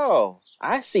 Oh,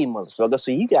 I see, motherfucker.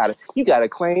 So you got a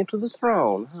claim to the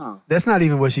throne, huh? That's not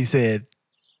even what she said.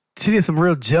 She did some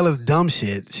real jealous, dumb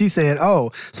shit. She said,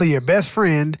 oh, so your best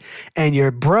friend and your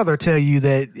brother tell you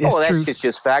that it's true. Oh, that shit's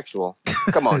just factual.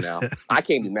 Come on now. I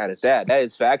can't be mad at that. That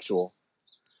is factual.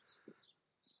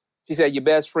 She said your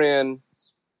best friend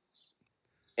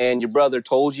and your brother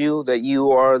told you that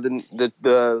you are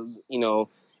the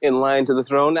in line to the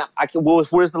throne. Now,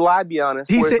 where's the lie, be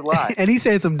honest? Where's the lie? And he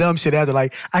said some dumb shit after,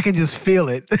 like, I can just feel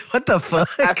it. What the fuck?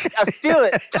 I feel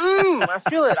it. I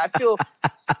feel it.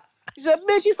 She said,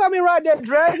 bitch, you saw me ride that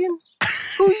dragon?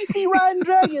 Who you see riding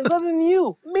dragons other than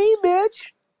you? Me,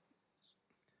 bitch.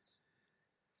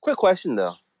 Quick question,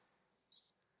 though.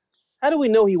 How do we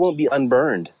know he won't be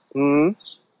unburned?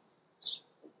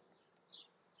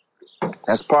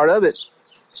 That's part of it.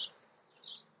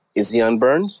 Is he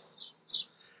unburned?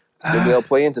 Maybe they'll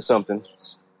play into something.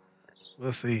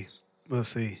 We'll see.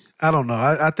 I don't know.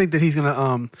 I think that he's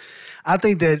gonna. I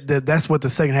think that that's what the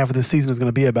second half of the season is going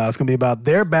to be about. It's going to be about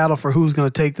their battle for who's going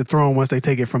to take the throne once they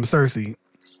take it from Cersei.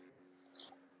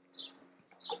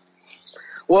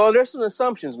 Well, there's some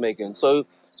assumptions making. So,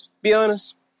 be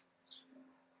honest.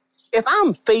 If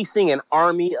I'm facing an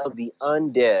army of the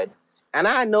undead, and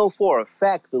I know for a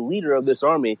fact the leader of this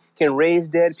army can raise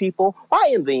dead people,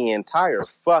 why in the entire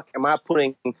fuck am I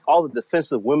putting all the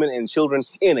defensive women and children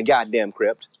in a goddamn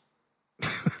crypt?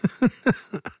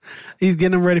 He's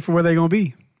getting them ready for where they're going to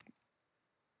be.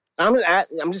 I'm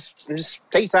just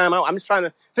take time out. I'm just trying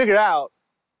to figure out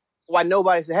why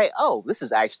nobody said, hey, oh, this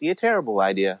is actually a terrible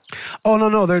idea. Oh,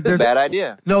 no. There's a bad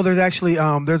idea. No, there's actually,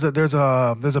 there's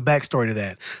a backstory to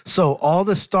that. So all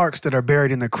the Starks that are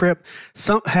buried in the crypt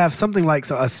have something like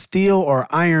a steel or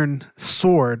iron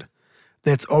sword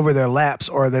that's over their laps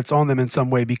or that's on them in some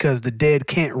way because the dead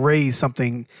can't raise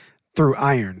something through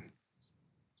iron.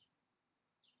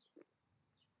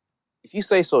 If you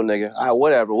say so, nigga,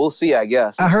 whatever. We'll see, I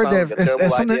guess. I heard that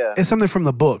it's something from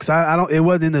the books. It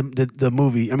wasn't in the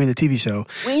movie. I mean, the TV show.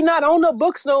 We not on the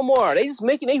books no more. They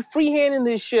freehanding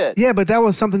this shit. Yeah, but that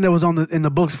was something that was in the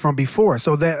books from before.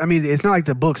 So that, I mean, it's not like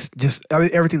the books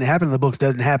everything that happened in the books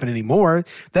doesn't happen anymore.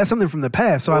 That's something from the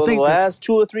past. So I think the last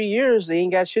 2 or 3 years, they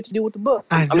ain't got shit to do with the book.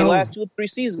 I mean, last 2 or 3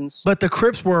 seasons. But the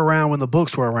crypts were around when the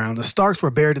books were around. The Starks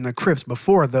were buried in the crypts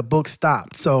before the book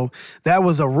stopped. So that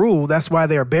was a rule. That's why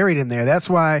they are buried in there. That's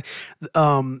why,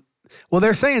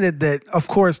 they're saying that of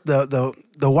course the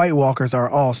White Walkers are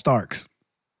all Starks,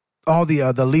 all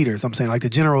the leaders. I'm saying like the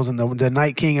generals and the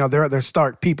Night King. They're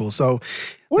Stark people. So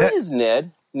where is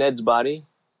Ned? Ned's body?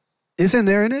 It's in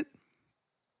there, isn't it?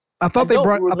 I thought they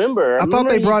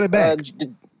brought it back.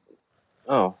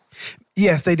 Oh.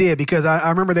 Yes, they did because I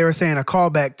remember they were saying a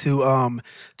callback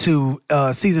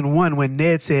to season 1 when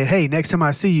Ned said, "Hey, next time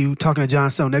I see you," talking to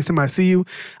Jon Snow, "next time I see you,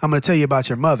 I'm going to tell you about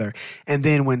your mother." And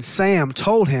then when Sam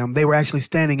told him, they were actually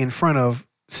standing in front of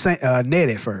Ned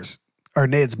at first, or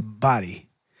Ned's body.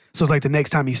 So it's like the next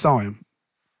time he saw him.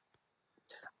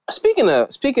 Speaking of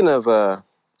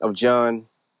Jon,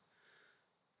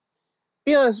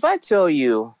 be honest. If I tell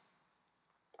you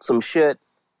some shit.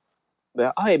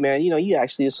 That, oh, hey, man, you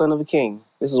actually the son of a king.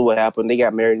 This is what happened. They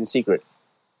got married in secret.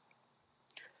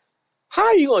 How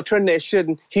are you going to turn that shit?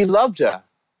 He loved her.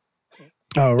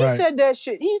 Oh, right. He said that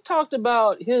shit. He talked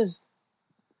about his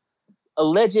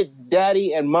alleged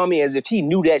daddy and mommy as if he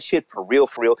knew that shit for real,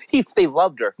 for real. They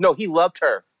loved her. No, he loved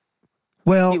her.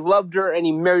 Well, he loved her and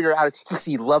he married her out.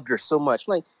 He loved her so much.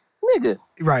 Like, nigga.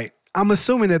 Right. I'm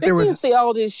assuming that they didn't say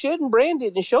all this shit and Bran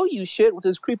didn't show you shit with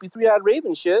his creepy 3-eyed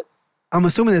raven shit. I'm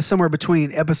assuming that somewhere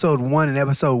between episode 1 and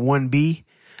episode 1B,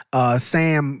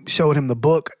 Sam showed him the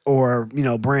book, or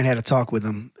Bran had a talk with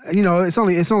him. It's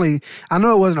only. I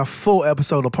know it wasn't a full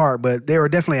episode apart, but they were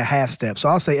definitely a half step. So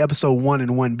I'll say episode 1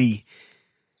 and 1B.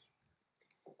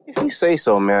 If you say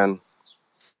so, man.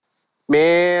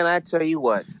 Man, I tell you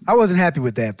what. I wasn't happy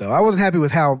with that though. I wasn't happy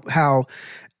with how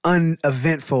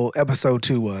uneventful episode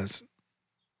 2 was.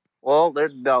 Well,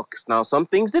 now some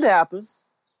things did happen.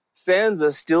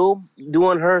 Sansa's still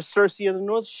doing her Cersei of the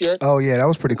North shit. Oh yeah, that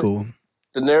was pretty cool.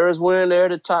 Daenerys went in there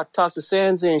to talk to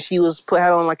Sansa, and she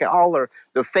had on like all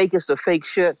the fakest of fake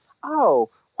shit. Oh,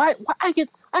 why I get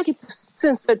the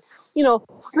sense that,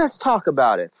 let's talk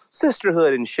about it,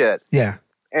 sisterhood and shit. Yeah.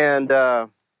 And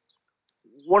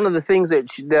one of the things that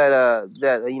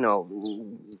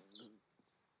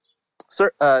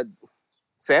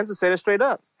Sansa said it straight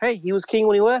up. Hey, he was king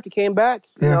when he left. He came back.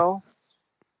 Yeah.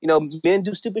 Men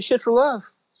do stupid shit for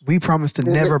love. We promised to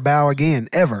never bow again,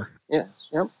 ever. Yeah,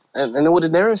 yep. And then what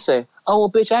did Daenerys say? Oh,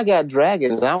 well, bitch, I got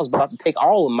dragons, and I was about to take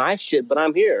all of my shit, but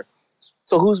I'm here.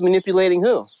 So who's manipulating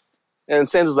who? And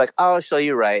Sansa's like, oh, so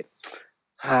you're right.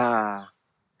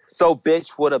 So,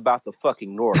 bitch, what about the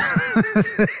fucking North?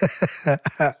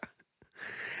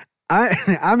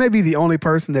 I may be the only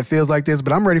person that feels like this,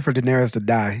 but I'm ready for Daenerys to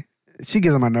die. She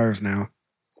gets on my nerves now.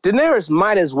 Daenerys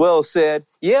might as well said,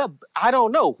 yeah, I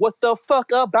don't know. What the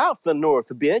fuck about the North,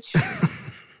 bitch?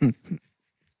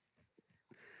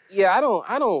 Yeah,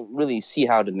 I don't really see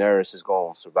how Daenerys is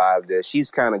going to survive this.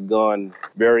 She's kind of gone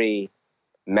very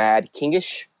mad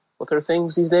kingish with her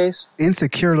things these days.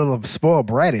 Insecure little spoiled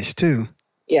bratish, too.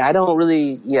 Yeah, I don't,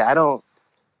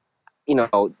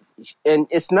 and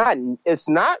it's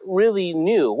not really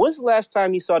new. When's the last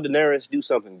time you saw Daenerys do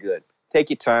something good? Take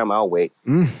your time, I'll wait.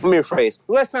 Let me rephrase.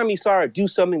 The last time you saw her do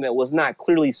something that was not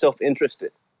clearly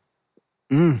self-interested?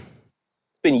 It's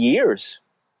been years.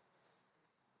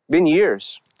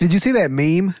 Did you see that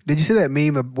meme? Did you see that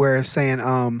meme of where it's saying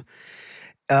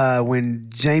when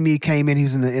Jaime came in, he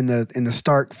was in the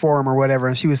Stark forum or whatever,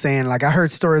 and she was saying, like, I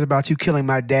heard stories about you killing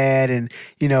my dad and,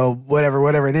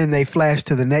 whatever. And then they flash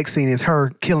to the next scene is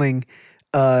her killing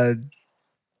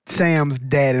Sam's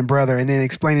dad and brother, and then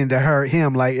explaining to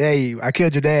him like, hey, I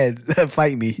killed your dad,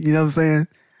 fight me. You know what I'm saying?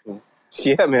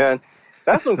 Yeah, man.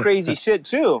 That's some crazy shit,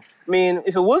 too. I mean,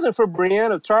 if it wasn't for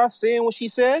Brienne of Tarth saying what she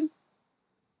said,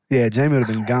 yeah, Jaime would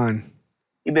have been gone.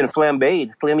 He'd been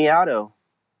flambéed, flamiato.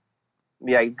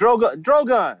 Be like,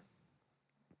 Drogon.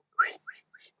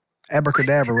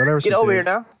 Abracadabra, whatever she said. Get over here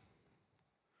now.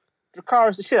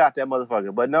 Dracarys the shit out that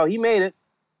motherfucker. But no, he made it.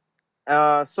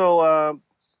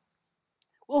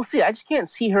 We'll see. I just can't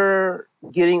see her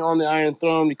getting on the Iron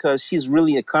Throne because she's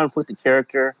really a conflicted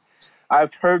character.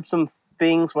 I've heard some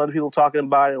things from other people talking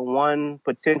about it. One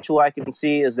potential I can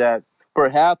see is that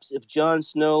perhaps if Jon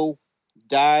Snow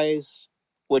dies,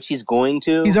 which he's going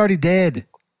to. He's already dead.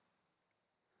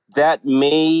 That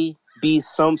may be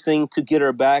something to get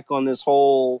her back on this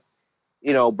whole,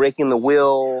 breaking the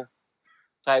will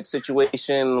type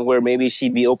situation where maybe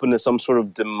she'd be open to some sort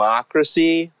of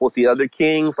democracy with the other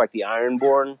kings, like the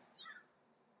Ironborn.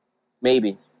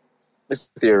 Maybe. It's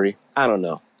theory. I don't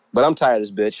know. But I'm tired of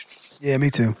this bitch. Yeah, me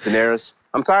too. Daenerys.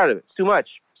 I'm tired of it. It's too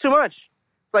much. It's too much.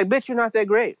 It's like, bitch, you're not that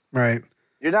great. Right.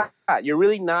 You're not. You're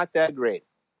really not that great.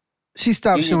 She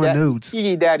stopped showing nudes. You're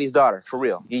your daddy's daughter, for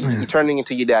real. You're turning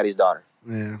into your daddy's daughter.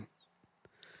 Yeah.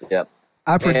 Yep.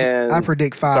 I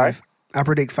predict 5. Sorry? I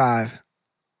predict 5.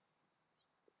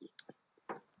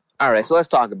 All right, so let's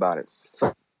talk about it.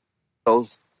 So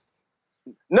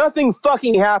nothing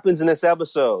fucking happens in this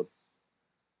episode.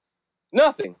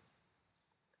 Nothing.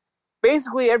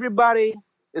 Basically, everybody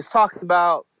is talking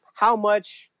about how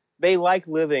much they like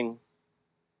living,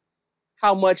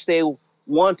 how much they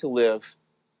want to live,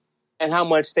 and how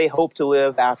much they hope to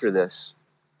live after this.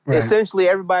 Right. Essentially,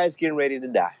 everybody's getting ready to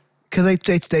die. Because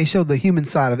they showed the human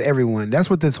side of everyone. That's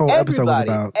what this whole episode was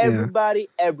about.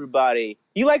 Everybody.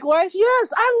 You like life?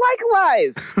 Yes, I like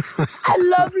life. I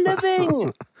love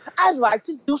living. I'd like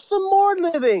to do some more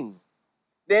living.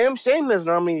 Damn shame there's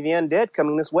an army of the undead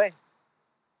coming this way.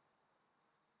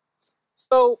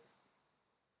 So,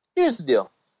 here's the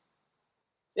deal.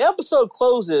 The episode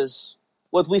closes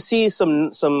with we see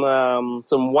some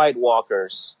White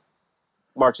Walkers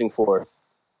marching forward.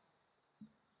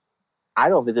 I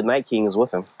don't think the Night King is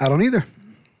with him. I don't either.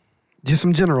 Just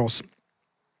some generals.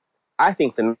 I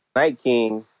think the Night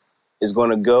King is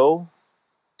going to go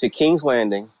to King's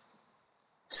Landing,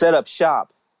 set up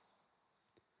shop,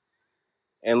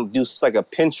 and do like a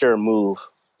pincher move,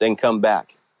 then come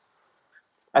back.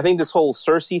 I think this whole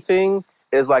Cersei thing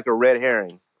is like a red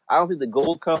herring. I don't think the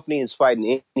Gold Company is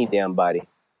fighting any damn body.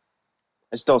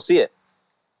 I just don't see it.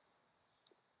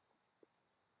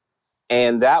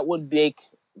 And that would make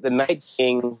the Night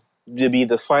King to be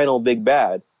the final big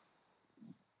bad.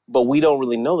 But we don't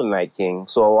really know the Night King.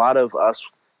 So a lot of us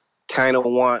kind of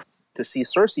want to see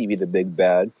Cersei be the big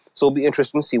bad. So it'll be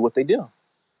interesting to see what they do.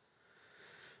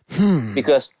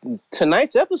 Because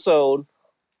tonight's episode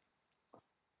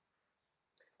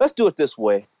let's do it this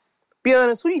way. Be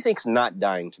honest, who do you think's not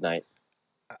dying tonight?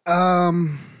 I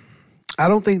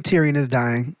don't think Tyrion is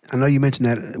dying. I know you mentioned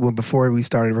that before we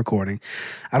started recording.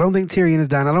 I don't think Tyrion is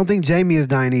dying. I don't think Jaime is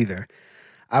dying either.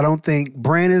 I don't think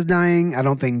Bran is dying. I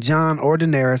don't think Jon or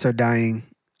Daenerys are dying.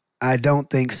 I don't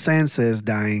think Sansa is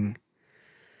dying.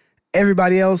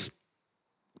 Everybody else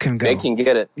can go. They can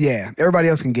get it. Yeah, everybody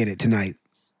else can get it tonight.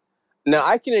 Now,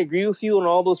 I can agree with you on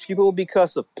all those people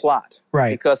because of plot.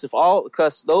 Right. Because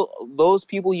those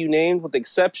people you named, with the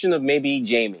exception of maybe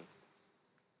Jaime.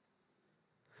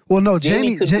 Well, no,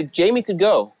 Jaime could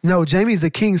go. No, Jaime's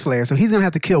the Kingslayer, so he's going to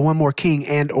have to kill one more king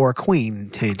and or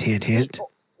queen. Hint, hint, hint.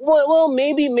 Well,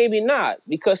 maybe not.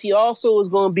 Because he also is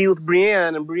going to be with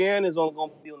Brienne, and Brienne is only going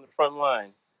to be on the front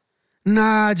line.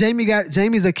 Nah,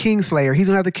 Jaime's a Kingslayer. He's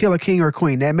going to have to kill a king or a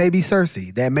queen. That may be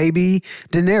Cersei. That may be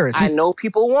Daenerys. I know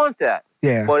people want that.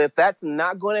 Yeah. But if that's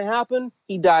not going to happen,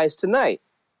 he dies tonight.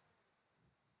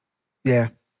 Yeah.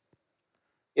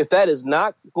 If that is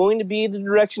not going to be the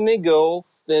direction they go,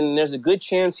 then there's a good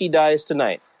chance he dies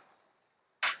tonight.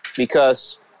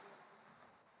 Because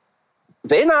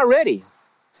they're not ready.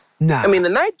 Nah. I mean, the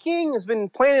Night King has been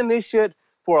planning this shit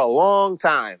for a long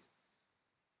time.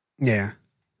 Yeah.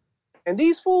 And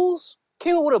these fools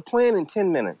came up with a plan in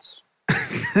 10 minutes.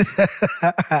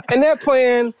 And that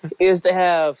plan is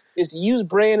to use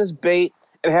Bran as bait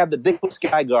and have the Dick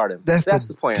Sky guard him. That's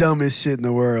the plan. Dumbest shit in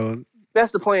the world.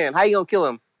 That's the plan. How you gonna kill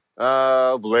him?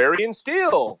 Valyrian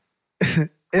Steel.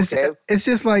 It's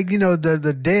just like,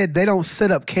 the dead, they don't set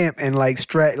up camp and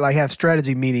have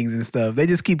strategy meetings and stuff. They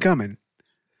just keep coming.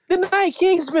 The Night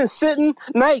King's been sitting,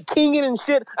 Night Kinging and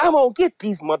shit. I'm gonna get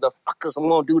these motherfuckers. I'm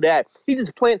gonna do that. He's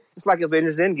just playing. It's like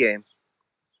Avengers Endgame.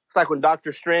 It's like when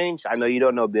Doctor Strange, I know you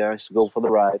don't know, Ben, just go for the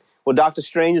ride. When Doctor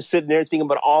Strange is sitting there thinking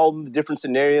about all the different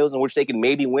scenarios in which they can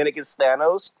maybe win against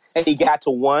Thanos, and he got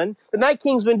to one. The Night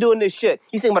King's been doing this shit.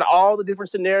 He's thinking about all the different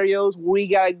scenarios where he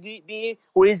gotta be,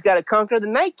 where he's gotta conquer. The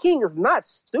Night King is not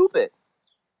stupid.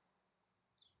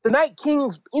 The Night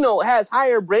King's, has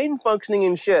higher brain functioning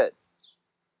and shit.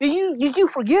 Did you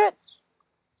forget?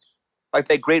 Like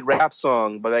that great rap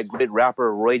song by that great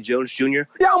rapper Roy Jones Jr.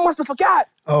 Y'all must have forgot.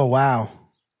 Oh, wow.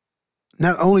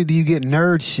 Not only do you get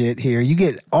nerd shit here, you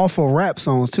get awful rap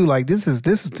songs too. Like this is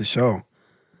the show.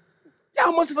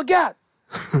 Y'all must have forgot.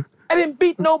 I didn't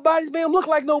beat nobody, made him look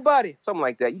like nobody. Something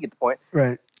like that. You get the point.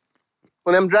 Right.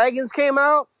 When them dragons came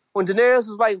out, when Daenerys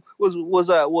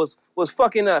was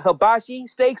fucking hibachi,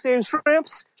 steaks and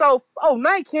shrimps. So,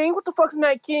 Night King, what the fuck's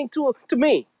Night King to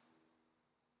me?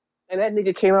 And that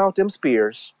nigga came out with them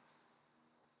spears.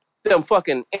 Them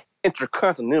fucking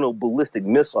intercontinental ballistic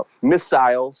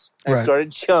missiles and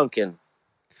started chunking.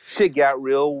 Shit got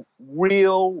real.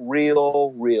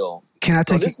 Can I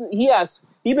take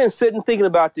He been sitting thinking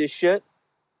about this shit.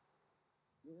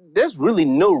 There's really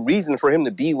no reason for him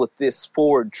to be with this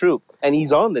forward troop, and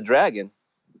he's on the dragon.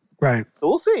 Right. So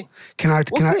we'll see. Can I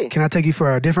take you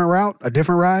for a different route, a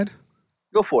different ride?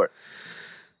 Go for it.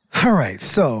 All right.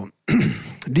 So,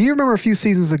 do you remember a few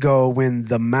seasons ago when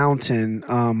the mountain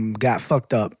got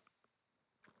fucked up?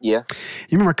 Yeah.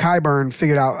 You remember Qyburn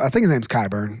figured out, I think his name's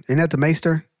Qyburn. Isn't that the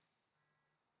Maester?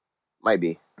 Might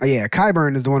be. Yeah,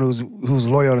 Qyburn is the one who's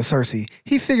loyal to Cersei.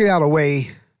 He figured out a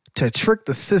way to trick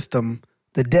the system,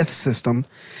 the death system,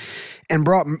 and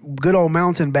brought good old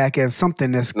Mountain back as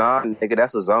something that's... Nah, nigga,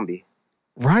 that's a zombie.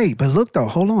 Right, but look though,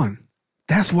 hold on.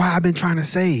 That's why I've been trying to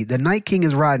say the Night King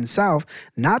is riding south,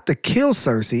 not to kill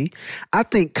Cersei. I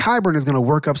think Qyburn is going to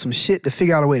work up some shit to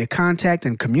figure out a way to contact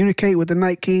and communicate with the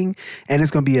Night King, and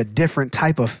it's going to be a different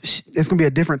type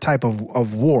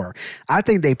of war. I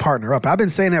think they partner up. I've been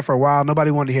saying that for a while.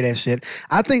 Nobody wanted to hear that shit.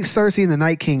 I think Cersei and the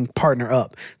Night King partner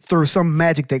up through some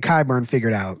magic that Qyburn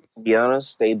figured out. To be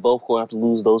honest, they both going to have to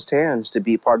lose those tans to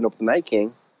be partnered up with the Night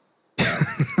King.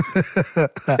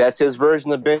 That's his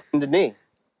version of bend the knee.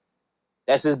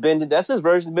 That's his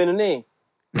version of bend the knee.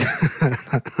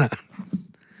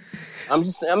 I'm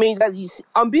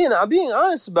being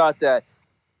honest about that.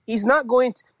 He's not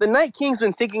going to. The Night King's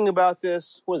been thinking about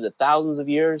this. What is it? Thousands of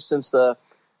years since or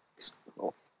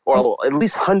at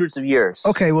least hundreds of years.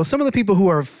 Okay, well, some of the people who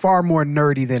are far more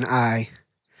nerdy than I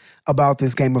about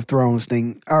this Game of Thrones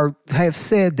thing have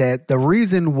said that the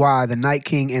reason why the Night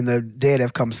King and the dead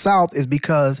have come south is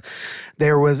because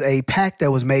there was a pact that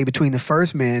was made between the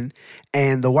First Men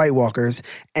and the White Walkers,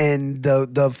 and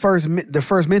the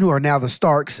first men who are now the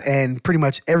Starks, and pretty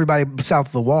much everybody south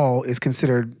of the Wall is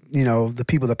considered, the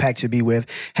people the pact should be with,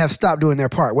 have stopped doing their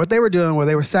part. What they were doing was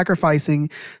they were sacrificing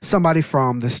somebody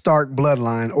from the Stark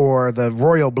bloodline or the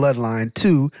royal bloodline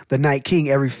to the Night King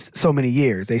every so many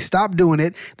years. They stopped doing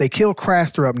it. They killed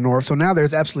Craster up north, so now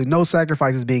there's absolutely no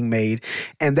sacrifices being made,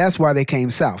 and that's why they came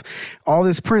south. All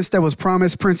this princess that was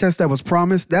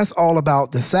promised, that's all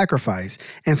about the sacrifice,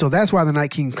 and so that's why the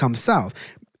Night King comes south.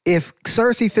 If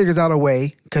Cersei figures out a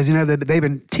way, because they've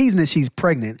been teasing that she's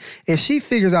pregnant, if she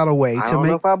figures out a way I don't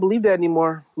know if I believe that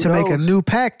anymore. Who knows? Make a new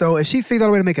pact, though, if she figures out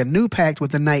a way to make a new pact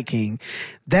with the Night King,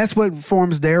 that's what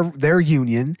forms their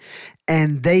union,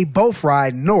 and they both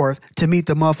ride north to meet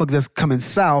the motherfuckers that's coming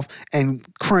south and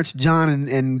crunch Jon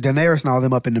and Daenerys and all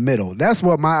them up in the middle. That's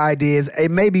what my idea is.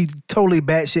 It may be totally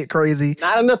batshit crazy.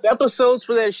 Not enough episodes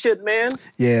for that shit, man.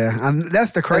 Yeah,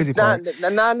 that's the crazy part.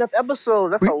 Not enough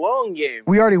episodes. That's a long game.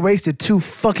 We already wasted 2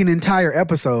 fucking entire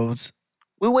episodes.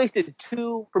 We wasted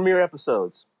 2 premiere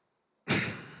episodes.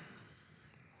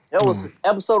 That was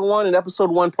episode 1 and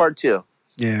episode 1 part 2.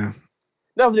 Yeah.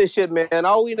 Enough of this shit, man.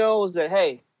 All we know is that,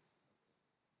 hey,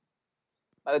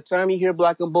 by the time you hear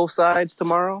Black on Both Sides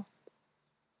tomorrow,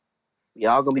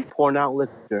 y'all gonna be pouring out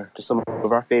liquor to some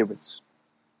of our favorites.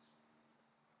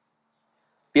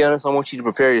 Be honest, I want you to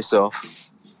prepare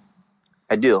yourself.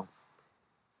 I do.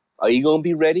 Are you gonna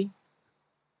be ready?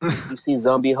 You see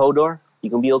Zombie Hodor? You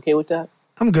gonna be okay with that?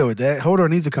 I'm good with that. Hodor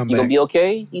needs to come back. You gonna be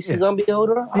okay? You see Zombie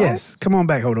Hodor? Yes. Come on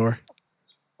back, Hodor.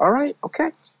 All right. Okay.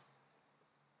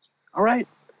 All right.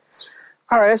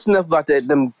 That's enough about that.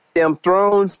 Them damn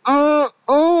Thrones.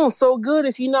 So good.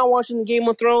 If you're not watching the Game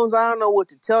of Thrones, I don't know what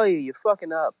to tell you. You're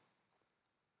fucking up.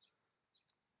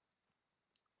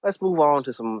 Let's move on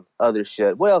to some other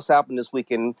shit. What else happened this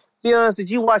weekend? Be honest, did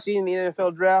you watch any of the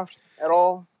NFL draft at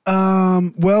all?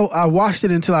 Well, I watched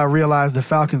it until I realized the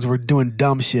Falcons were doing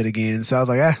dumb shit again. So I was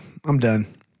like, I'm done.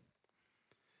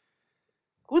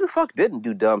 Who the fuck didn't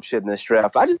do dumb shit in this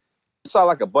draft? I just saw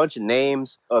like a bunch of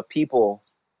names of people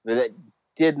that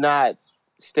did not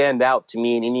stand out to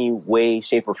me in any way,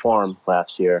 shape, or form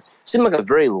last year. It seemed like a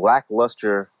very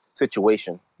lackluster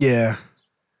situation. Yeah.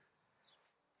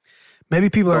 Maybe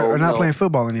people are not playing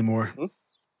football anymore.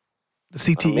 The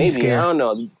CTE maybe, scare. I don't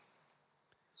know.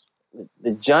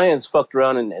 The Giants fucked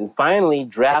around and finally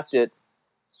drafted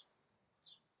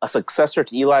a successor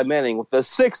to Eli Manning with the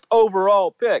 6th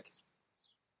overall pick.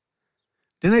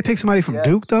 Didn't they pick somebody from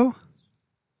Duke, though?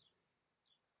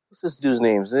 What's this dude's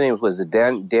name? His name was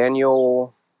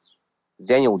Daniel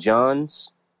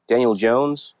Jones? Daniel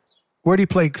Jones? Where did he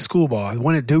play school ball?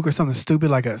 One at Duke or something stupid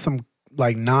like some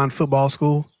non-football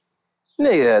school?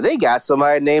 Nigga, they got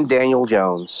somebody named Daniel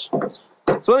Jones.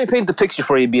 So let me paint the picture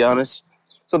for you, be honest.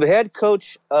 So the head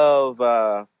coach of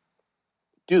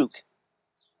Duke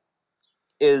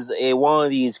is one of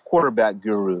these quarterback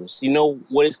gurus. You know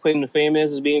what his claim to fame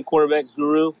is as being a quarterback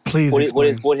guru? Please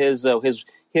explain.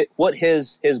 What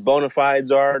his bona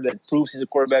fides are that proves he's a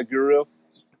quarterback guru?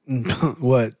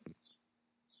 What?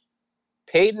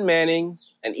 Peyton Manning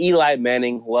and Eli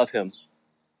Manning love him.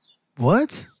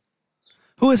 What?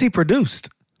 Who has he produced?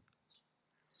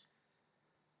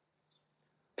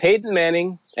 Peyton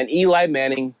Manning and Eli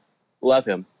Manning love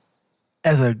him.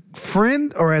 As a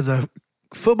friend or as a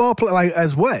football player? Like,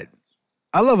 as what?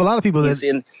 I love a lot of people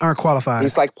that aren't qualified.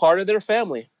 He's like part of their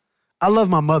family. I love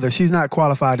my mother. She's not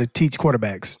qualified to teach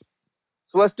quarterbacks.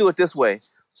 So let's do it this way.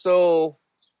 So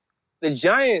the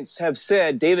Giants have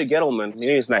said David Gettleman,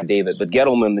 maybe it's not David, but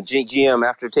Gettleman, the GM,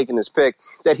 after taking this pick,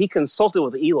 that he consulted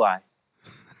with Eli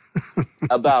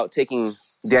about taking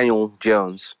Daniel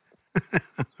Jones.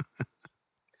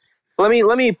 Let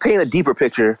me paint a deeper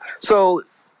picture. So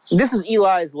this is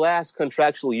Eli's last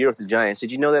contractual year with the Giants.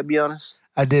 Did you know that, be honest?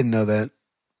 I didn't know that.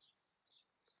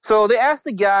 So they asked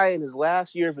the guy in his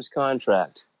last year of his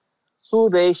contract who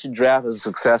they should draft as a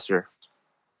successor.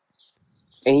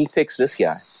 And he picks this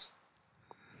guy.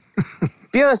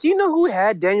 Be honest, do you know who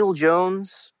had Daniel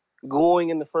Jones going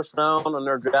in the first round on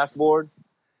their draft board?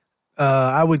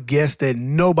 I would guess that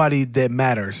nobody that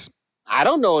matters. I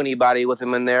don't know anybody with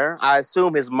him in there. I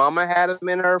assume his mama had him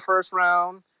in her first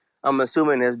round. I'm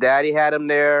assuming his daddy had him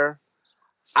there.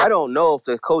 I don't know if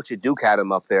the coach at Duke had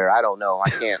him up there. I don't know. I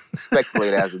can't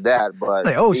speculate as of that. But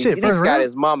like, oh shit, this guy,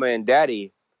 his mama and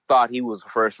daddy thought he was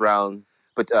first round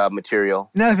material.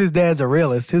 Not if his dad's a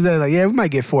realist. His dad's like, yeah, we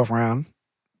might get 4th round.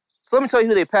 So let me tell you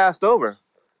who they passed over.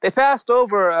 They passed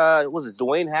over,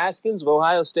 Dwayne Haskins of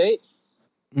Ohio State?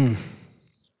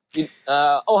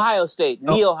 Ohio State.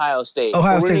 The Ohio State.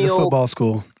 Ohio State is a football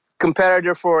school.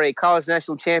 competitor for a college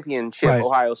national championship, Right.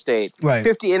 Ohio State. Right.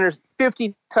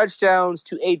 50 touchdowns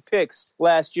to 8 picks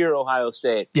last year, Ohio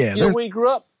State. Yeah, You know where he grew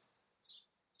up?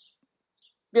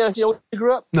 Be honest, you know where he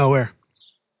grew up? Nowhere.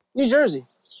 New Jersey.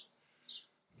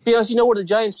 Be honest, you know where the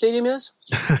Giant Stadium is?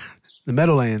 The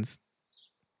Meadowlands.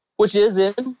 Which is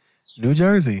in New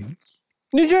Jersey.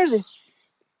 New Jersey.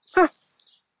 Huh.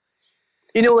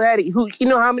 You know you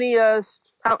know how many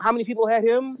how many people had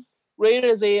him rated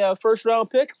as a first round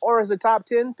pick or as a top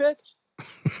 10 pick?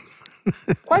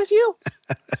 Quite a few.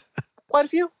 Quite a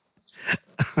few.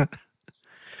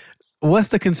 What's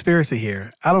the conspiracy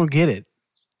here? I don't get it.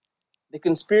 The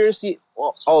conspiracy.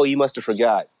 Oh, you must have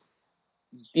forgot.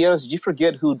 Be honest, did you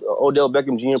forget who Odell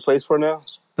Beckham Jr. plays for now?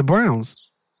 The Browns.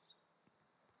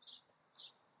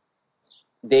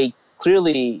 They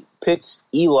clearly picked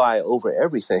Eli over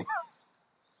everything.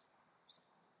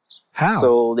 How?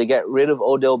 So they got rid of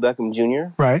Odell Beckham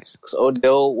Jr. Right. Because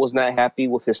Odell was not happy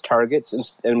with his targets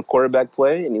and quarterback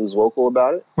play, and he was vocal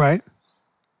about it. Right.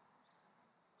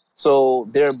 So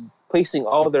they're placing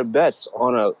all their bets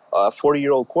on a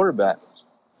 40-year-old quarterback.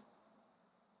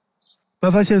 But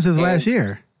I thought this was last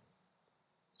year.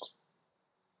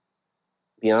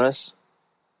 Be honest,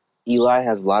 Eli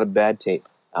has a lot of bad tape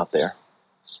out there.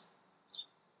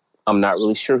 I'm not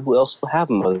really sure who else will have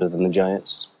him other than the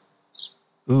Giants.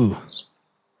 Ooh.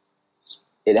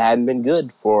 It hadn't been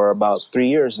good for about 3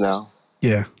 years now.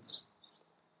 Yeah.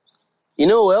 You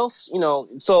know who else?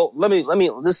 So let me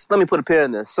put a pin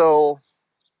in this. So,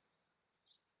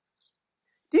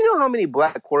 do you know how many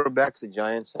black quarterbacks the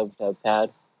Giants have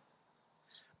had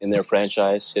in their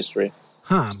franchise history?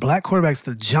 Black quarterbacks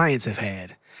the Giants have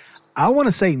had. I want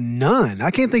to say none. I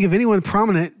can't think of anyone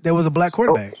prominent that was a black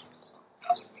quarterback.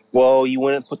 Well, you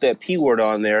wouldn't put that P word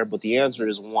on there, but the answer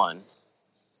is one.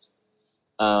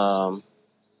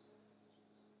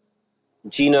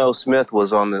 Geno Smith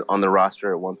was on the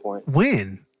roster at one point.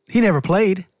 When? He never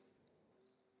played.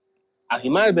 He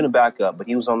might have been a backup, but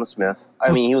he was on the Smith.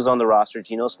 I mean, he was on the roster.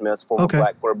 Geno Smith, former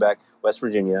black quarterback, West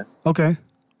Virginia. Okay.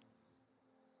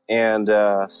 And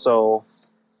so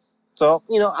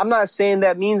I'm not saying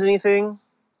that means anything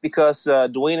because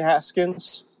Dwayne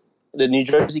Haskins, the New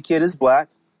Jersey kid, is black.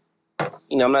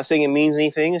 I'm not saying it means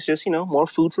anything. It's just, more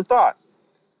food for thought.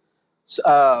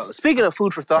 Speaking of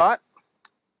food for thought,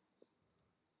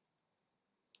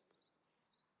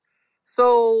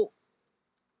 so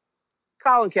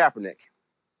Colin Kaepernick,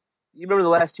 you remember the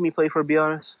last team he played for, to be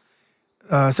honest?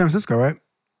 San Francisco, right?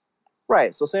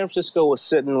 Right. So San Francisco was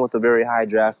sitting with a very high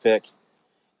draft pick,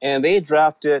 and they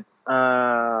drafted,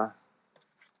 what's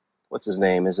his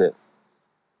name?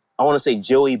 I want to say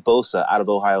Joey Bosa out of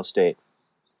Ohio State.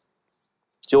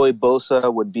 Joey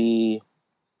Bosa would be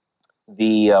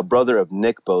the brother of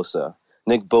Nick Bosa.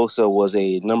 Nick Bosa was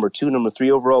a number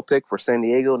 3 overall pick for San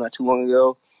Diego not too long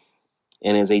ago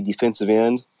and is a defensive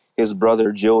end. His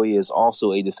brother Joey is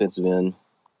also a defensive end.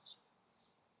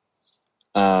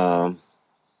 I'm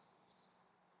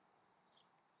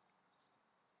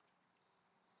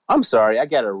sorry, I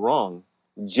got it wrong.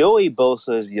 Joey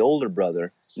Bosa is the older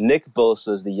brother. Nick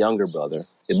Bosa is the younger brother.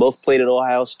 They both played at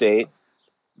Ohio State.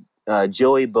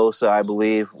 Joey Bosa, I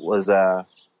believe,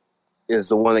 is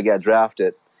the one that got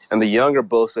drafted. And the younger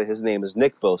Bosa, his name is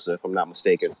Nick Bosa, if I'm not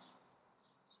mistaken.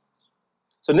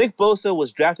 So Nick Bosa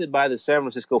was drafted by the San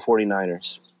Francisco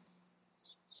 49ers.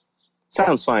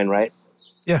 Sounds fine, right?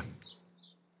 Yeah.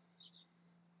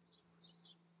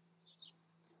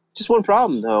 Just one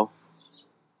problem, though.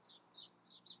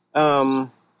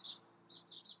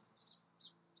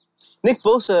 Nick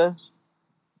Bosa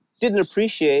didn't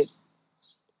appreciate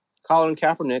Colin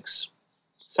Kaepernick's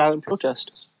silent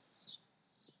protest.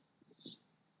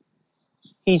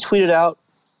 He tweeted out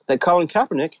that Colin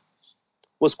Kaepernick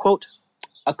was, quote,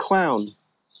 a clown.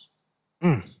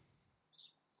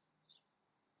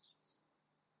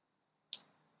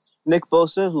 Nick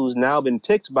Bosa, who's now been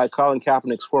picked by Colin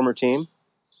Kaepernick's former team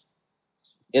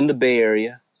in the Bay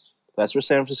Area, that's where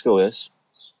San Francisco is,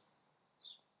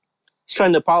 he's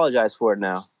trying to apologize for it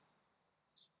now.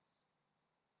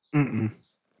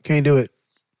 Can't do it.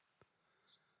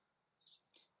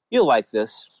 You'll like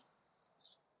this.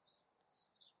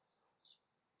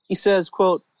 He says,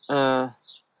 quote,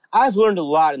 I've learned a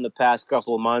lot in the past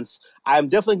couple of months. I'm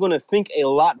definitely going to think a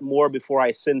lot more before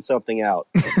I send something out.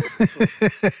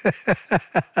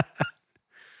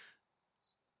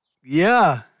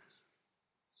 Yeah.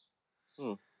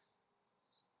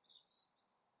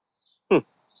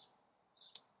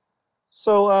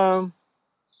 So,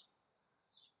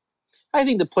 I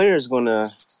think the player is going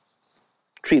to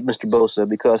treat Mr. Bosa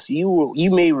because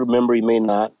you may remember, you may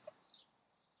not.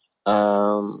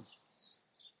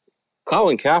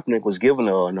 Colin Kaepernick was given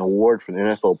an award from the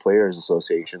NFL Players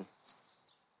Association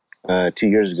 2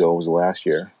 years ago. It was last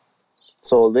year.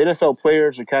 So the NFL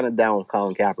players are kind of down with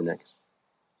Colin Kaepernick.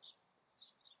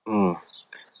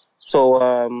 So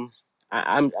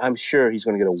I'm sure he's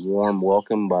going to get a warm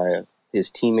welcome by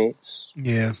his teammates.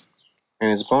 Yeah. And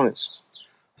his opponents.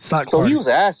 Sock So party. he was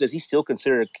asked, does he still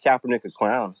consider Kaepernick a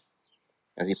clown?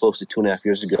 As he posted 2.5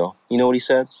 years ago. You know what he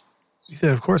said? He said,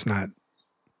 of course not.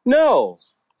 No.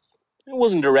 It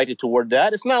wasn't directed toward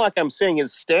that. It's not like I'm saying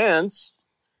his stance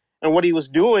and what he was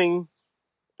doing.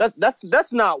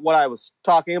 That's not what I was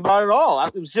talking about at all.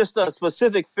 It was just a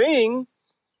specific thing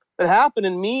that happened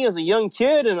in me as a young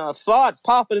kid, and a thought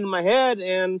popping in my head,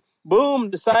 and boom,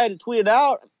 decided to tweet it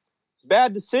out.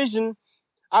 Bad decision.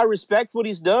 I respect what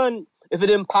he's done. If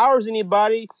it empowers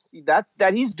anybody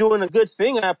that he's doing a good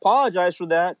thing, I apologize for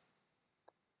that.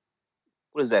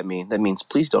 What does that mean? That means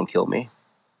please don't kill me.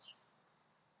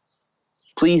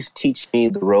 Please teach me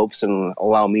the ropes and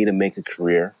allow me to make a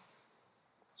career.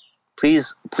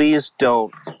 Please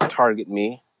don't target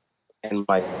me and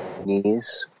my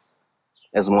knees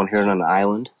as the one here on an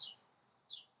island.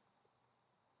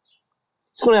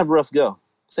 It's going to have a rough go.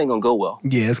 This ain't going to go well.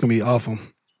 Yeah, it's going to be awful.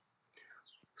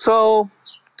 So,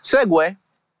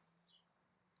 segue.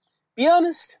 Be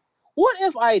honest, what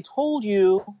if I told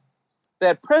you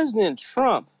that President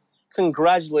Trump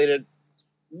congratulated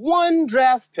one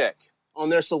draft pick on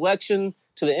their selection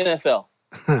to the NFL?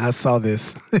 I saw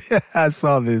this.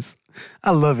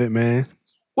 I love it, man.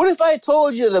 What if I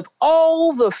told you that of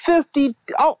all the 50,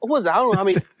 I don't know how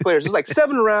many players, there's like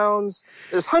 7 rounds,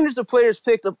 there's hundreds of players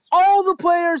picked, of all the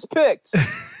players picked,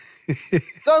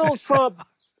 Donald Trump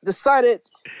decided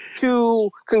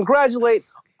to congratulate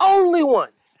only one.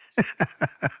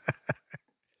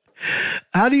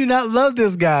 How do you not love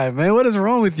this guy, man? What is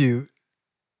wrong with you?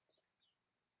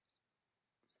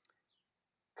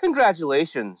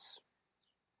 Congratulations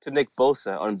to Nick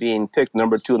Bosa on being picked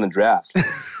number 2 in the draft.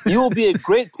 You will be a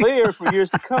great player for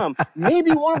years to come. Maybe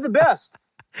one of the best.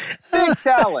 Big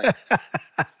talent.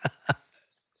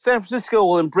 San Francisco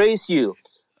will embrace you.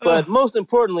 But most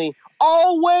importantly,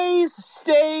 always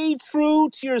stay true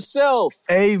to yourself.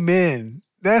 Amen.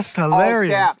 That's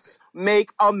hilarious. All caps. Make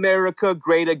America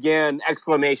great again. !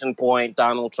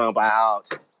 Donald Trump out.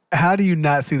 How do you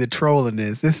not see the troll in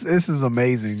this? This is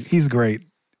amazing. He's great.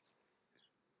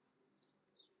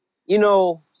 You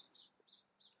know,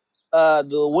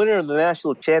 the winner of the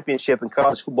national championship in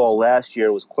college football last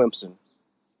year was Clemson.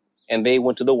 And they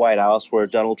went to the White House where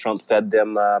Donald Trump fed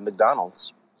them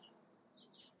McDonald's.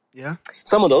 Yeah.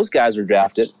 Some of those guys were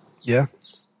drafted. Yeah.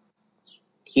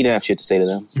 He didn't have shit to say to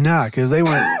them. Nah, because they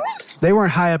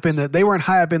weren't high up in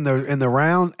the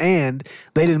round, and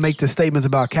they didn't make the statements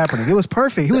about Kaepernick. It was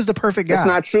perfect. He was the perfect guy. It's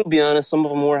not true, to be honest. Some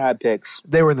of them were high picks.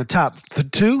 They were in the top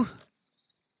 2?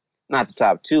 Not the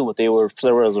top 2, but they were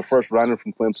as a first runner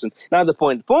from Clemson. Not the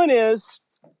point. The point is,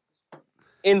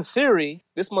 in theory,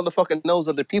 this motherfucker knows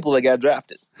other people that got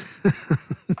drafted.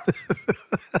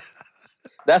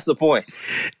 That's the point.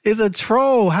 It's a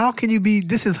troll. How can you be?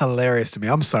 This is hilarious to me.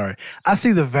 I'm sorry. I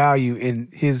see the value in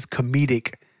his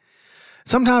comedic.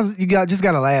 Sometimes you just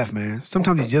gotta laugh, man.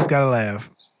 Sometimes you just gotta laugh.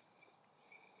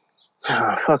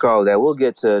 Fuck all that. We'll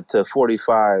get to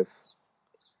 45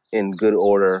 in good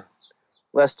order.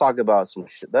 Let's talk about some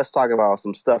shit. Let's talk about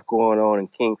some stuff going on in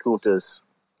King Kunta's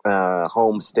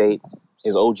home state,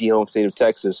 his OG home state of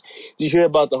Texas. Did you hear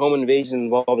about the home invasion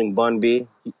involving Bun B?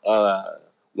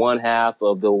 One half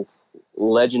of the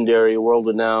legendary,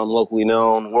 world-renowned, locally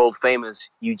known, world-famous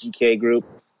UGK group.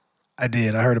 I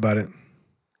did. I heard about it.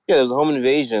 Yeah, there's a home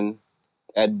invasion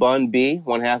at Bun B,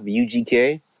 one half of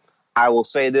UGK. I will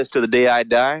say this to the day I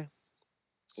die.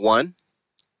 1,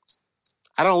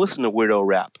 I don't listen to weirdo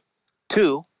rap.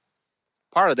 2,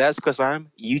 part of that's because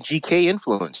I'm UGK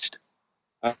influenced.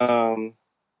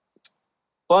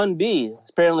 Bun B,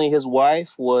 apparently his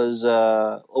wife was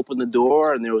opened the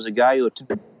door, and there was a guy who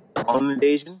attempted a home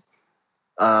invasion.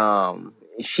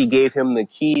 She gave him the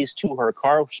keys to her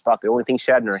car, which is about the only thing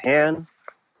she had in her hand.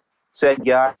 Said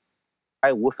guy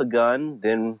with a gun,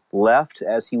 then left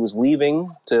as he was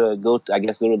leaving to go to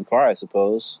the car, I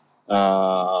suppose.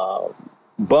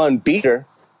 Bun beat her,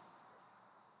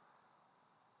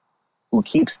 who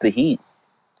keeps the heat,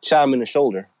 shot him in the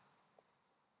shoulder,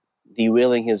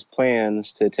 derailing his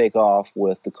plans to take off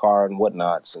with the car and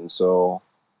whatnots. And so,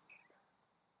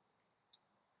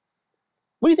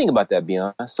 what do you think about that,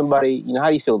 Beyond? Somebody, how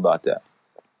do you feel about that?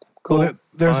 Cool. Well,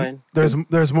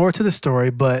 there's more to the story,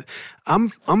 but I'm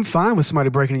fine with somebody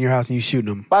breaking in your house and you shooting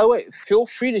them. By the way, feel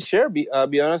free to share. Be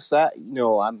honest.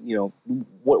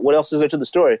 What else is there to the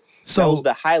story? So, that was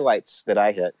the highlights that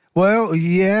I hit. Well,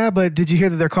 yeah, but did you hear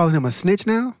that they're calling him a snitch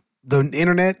now? The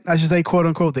internet, I should say, quote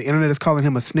unquote, the internet is calling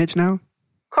him a snitch now.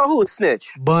 Call who a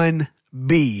snitch? Bun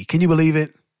B. Can you believe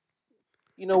it?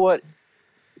 You know what?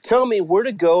 Tell me where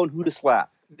to go and who to slap.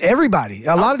 Everybody.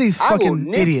 A lot of these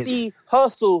fucking idiots. Nipsey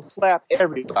Hussle slap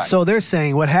everybody. So they're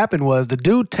saying what happened was the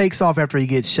dude takes off after he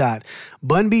gets shot.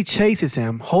 Bun B chases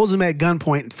him, holds him at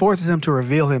gunpoint, forces him to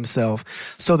reveal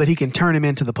himself so that he can turn him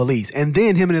into the police. And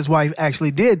then him and his wife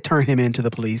actually did turn him into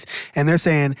the police. And they're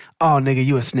saying, oh, nigga,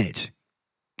 you a snitch.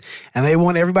 And they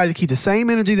want everybody to keep the same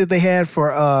energy that they had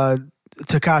for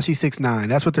Tekashi 6ix9ine.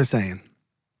 That's what they're saying.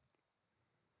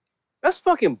 That's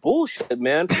fucking bullshit,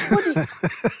 man.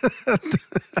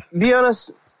 Be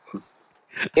honest,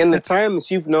 in the time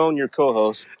that you've known your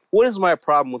co-host, what is my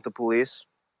problem with the police?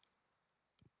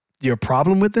 Your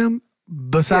problem with them?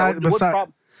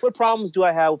 What problems do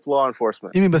I have with law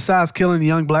enforcement? You mean besides killing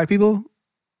young black people?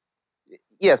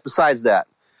 Yes, besides that.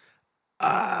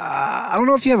 I don't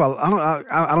know if you have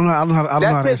I don't know.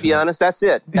 That's it. Be honest. That's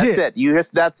it. That's it.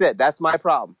 That's it. That's my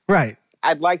problem. Right.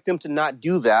 I'd like them to not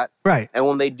do that. Right. And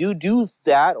when they do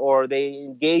that, or they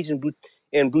engage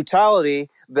in brutality,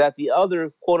 that the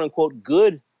other quote unquote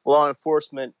good law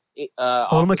enforcement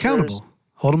hold them accountable.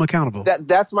 Hold them accountable.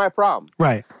 That's my problem.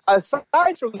 Right.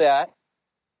 Aside from that,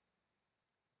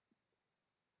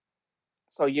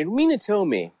 so you mean to tell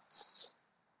me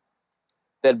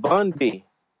that Bun B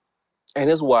and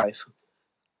his wife,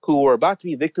 who were about to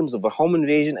be victims of a home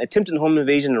invasion, attempted home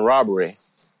invasion and robbery,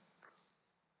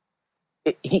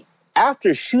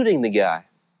 after shooting the guy,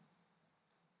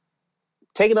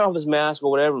 taking off his mask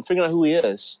or whatever and figuring out who he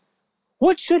is,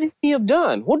 what should he have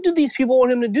done? What do these people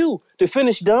want him to do? To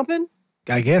finish dumping?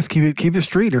 I guess keep it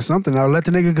street or something. Or let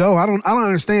the nigga go. I don't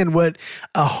understand what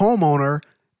a homeowner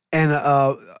and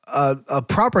a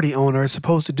property owner is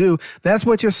supposed to do. That's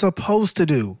what you're supposed to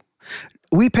do.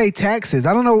 We pay taxes.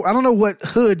 I don't know what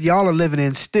hood y'all are living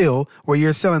in still, where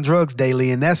you're selling drugs daily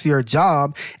and that's your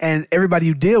job, and everybody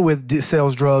you deal with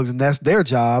sells drugs and that's their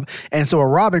job. And so a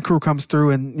robbing crew comes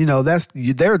through and, that's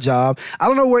their job. I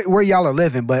don't know where y'all are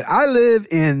living, but I live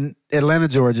in Atlanta,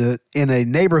 Georgia, in a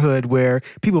neighborhood where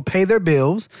people pay their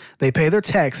bills, they pay their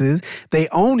taxes, they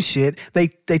own shit, they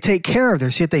take care of their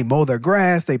shit, they mow their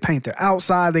grass, they paint their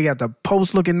outside, they got the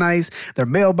post looking nice, their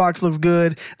mailbox looks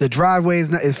good, the driveway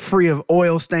is free of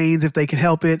oil stains if they can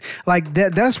help it. Like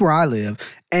that's where I live.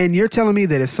 And you're telling me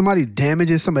that if somebody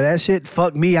damages some of that shit,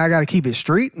 fuck me, I gotta keep it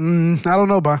street? I don't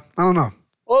know, bro. I don't know.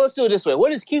 Well, let's do it this way.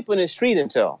 What is keeping it street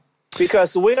until?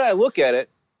 Because the way I look at it,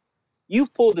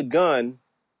 you've pulled a gun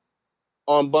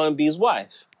on Bun B's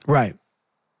wife. Right.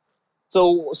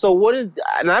 So what is,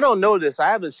 and I don't know this,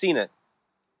 I haven't seen it.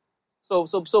 So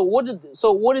what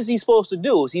is he supposed to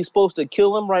do? Is he supposed to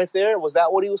kill him right there? Was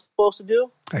that what he was supposed to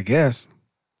do? I guess.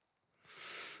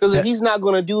 Because if he's not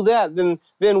going to do that, then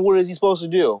what is he supposed to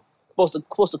do?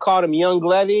 Supposed to call them young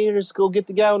gladiators to go get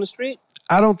the guy on the street?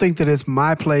 I don't think that it's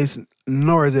my place,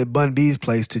 nor is it Bun B's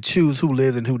place to choose who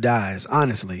lives and who dies,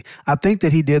 honestly. I think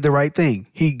that he did the right thing.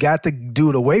 He got the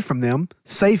dude away from them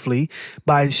safely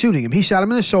by shooting him. He shot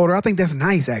him in the shoulder. I think that's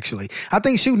nice, actually. I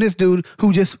think shooting this dude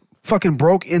who just fucking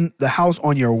broke in the house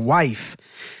on your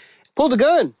wife. Pulled the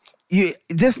gun.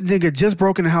 This nigga just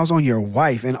broke in the house on your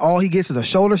wife and all he gets is a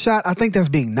shoulder shot. I think that's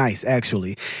being nice,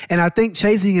 actually. And I think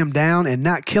chasing him down and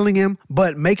not killing him,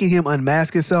 but making him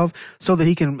unmask himself so that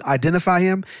he can identify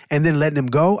him and then letting him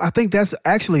go, I think that's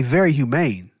actually very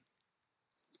humane.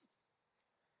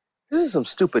 This is some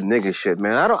stupid nigga shit,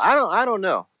 man. I don't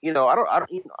know.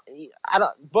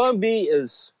 Bun B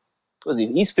is,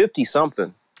 he's 50 something.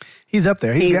 He's up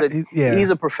there. He's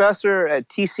a professor at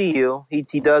TCU. He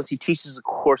teaches a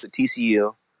course at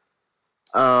TCU.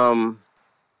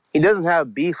 He doesn't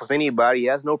have beef with anybody. He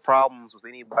has no problems with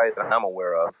anybody that I'm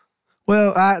aware of.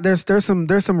 Well, there's some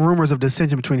rumors of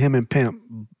dissension between him and Pimp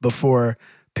before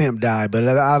Pimp died,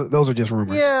 but those are just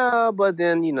rumors. Yeah, but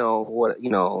then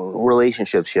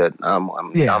relationship shit.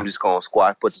 I'm just going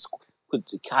to put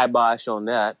the kibosh on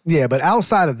that. Yeah, but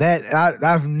outside of that,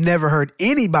 I've never heard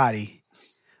anybody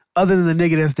other than the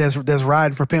nigga that's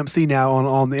riding for Pimp C now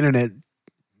on the internet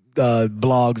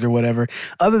blogs or whatever.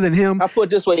 Other than him, I put it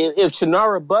this way: if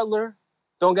Chinara Butler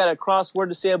don't got a crossword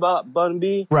to say about Bun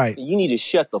B, right, you need to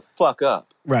shut the fuck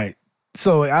up. Right.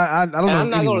 So I don't know. I'm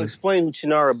not going to explain who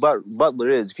Chinara Butler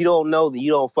is. If you don't know, then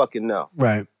you don't fucking know.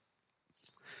 Right.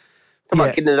 Talking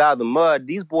about getting it out of the mud.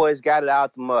 These boys got it out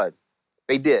of the mud.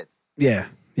 They did. Yeah.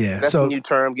 That's a new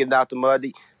term, getting out the mud.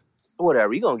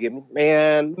 Whatever, you gonna get me,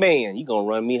 man, you gonna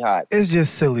run me hot. It's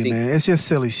just silly, man. It's just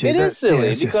silly shit. It is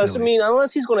silly because silly. I mean,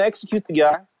 unless he's gonna execute the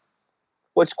guy,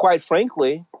 which, quite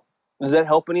frankly, does that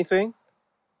help anything?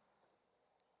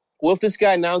 What if this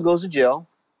guy now goes to jail?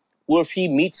 What if he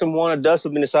meets someone or does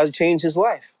something and decides to change his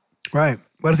life? Right.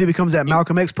 What if he becomes that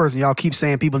Malcolm X person y'all keep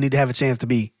saying people need to have a chance to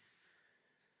be?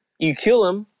 You kill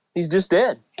him, he's just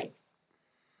dead.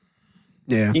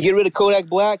 Yeah. You get rid of Kodak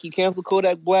Black, you cancel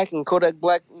Kodak Black, and Kodak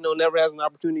Black, never has an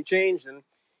opportunity to change, and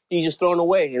he's just thrown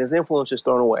away, and his influence is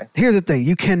thrown away. Here's the thing: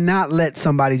 you cannot let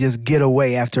somebody just get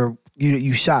away after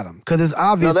you shot him, because it's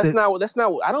obvious. No, that's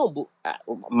not. I don't.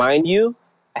 Mind you,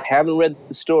 I haven't read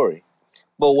the story,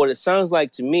 but what it sounds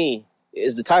like to me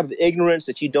is the type of ignorance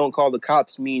that you don't call the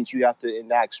cops means you have to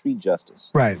enact street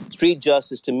justice. Right. Street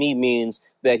justice to me means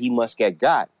that he must get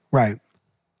got. Right.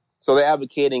 So they're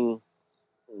advocating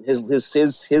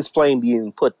his flame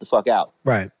being put the fuck out.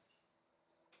 Right.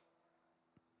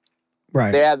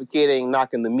 Right. They're advocating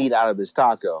knocking the meat out of his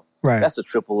taco. Right. That's a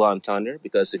triple entendre,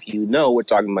 because if you know, we're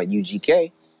talking about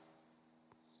UGK.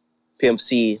 Pimp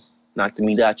C knocked the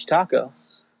meat out your taco.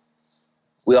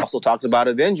 We also talked about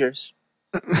Avengers.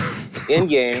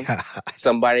 Endgame.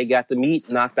 Somebody got the meat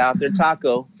knocked out their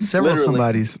taco. Several literally.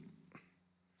 somebody's.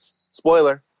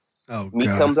 Spoiler. Oh, meat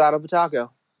God. comes out of a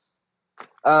taco.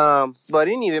 But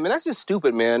anyway, man, that's just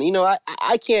stupid, man.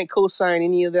 I can't co-sign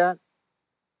any of that.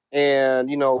 And,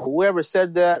 whoever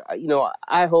said that,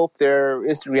 I hope their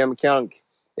Instagram account,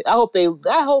 I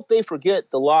hope they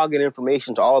forget to log in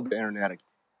information to all of their internet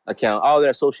account, all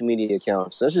their social media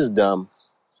accounts. That's just dumb.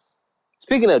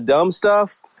 Speaking of dumb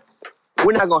stuff,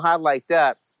 we're not going to highlight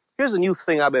that. Here's a new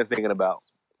thing I've been thinking about.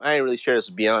 I ain't really sure this,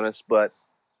 to be honest, but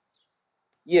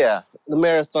yeah, the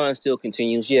marathon still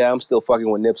continues. Yeah, I'm still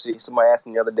fucking with Nipsey. Somebody asked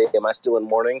me the other day, am I still in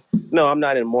mourning? No, I'm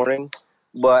not in mourning.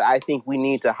 But I think we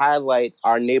need to highlight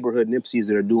our neighborhood Nipseys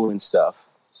that are doing stuff.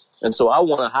 And so I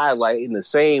want to highlight, in the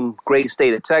same great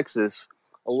state of Texas,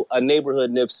 a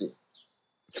neighborhood Nipsey.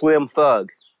 Slim Thug.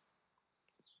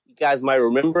 You guys might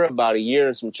remember about a year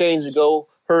and some change ago,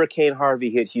 Hurricane Harvey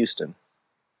hit Houston.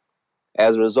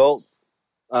 As a result,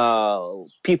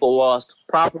 people lost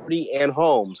property and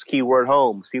homes. Keyword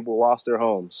homes. People lost their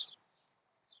homes.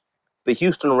 The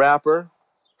Houston rapper,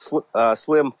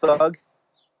 Slim Thug,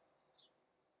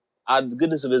 out of the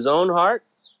goodness of his own heart,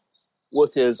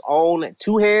 with his own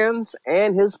two hands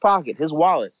and his pocket, his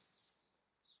wallet,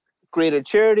 created a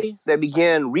charity that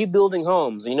began rebuilding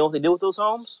homes. And you know what they did with those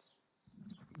homes?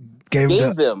 Gave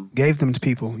them to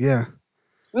people. Yeah.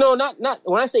 No, not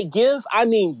when I say give, I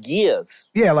mean give.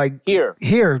 Yeah, like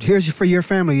here's for your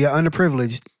family. You're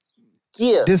underprivileged.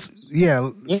 Give.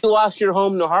 You lost your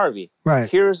home to Harvey. Right.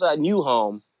 Here's a new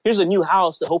home. Here's a new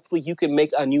house that hopefully you can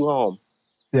make a new home.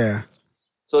 Yeah.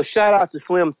 So shout out to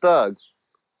Slim Thug,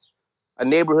 a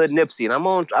neighborhood Nipsey, and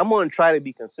I'm going to try to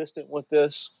be consistent with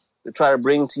this, to try to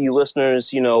bring to you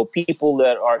listeners, people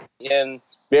that are in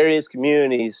various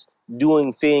communities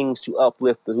doing things to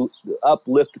uplift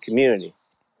the community.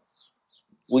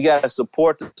 We got to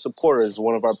support the supporters,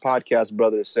 one of our podcast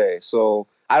brothers say. So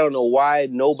I don't know why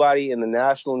nobody in the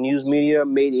national news media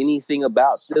made anything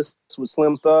about this with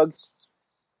Slim Thug.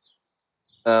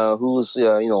 Who's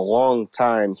a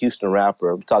long-time Houston rapper.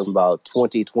 I'm talking about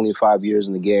 20, 25 years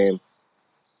in the game.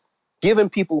 Giving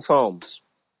people's homes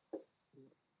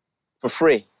for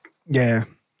free. Yeah.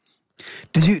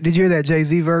 Did you hear that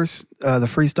Jay-Z verse, the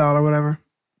freestyle or whatever?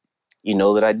 You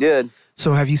know that I did.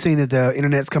 So have you seen that the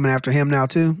internet's coming after him now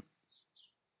too?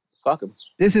 Fuck him.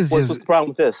 What's the problem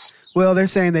with this? Well, they're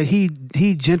saying that he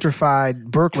gentrified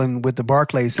Brooklyn with the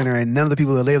Barclays Center, and none of the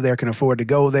people that live there can afford to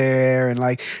go there, and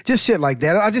like just shit like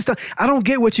that. I don't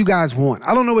get what you guys want.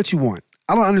 I don't know what you want.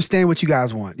 I don't understand what you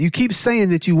guys want. You keep saying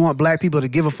that you want black people to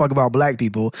give a fuck about black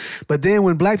people, but then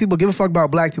when black people give a fuck about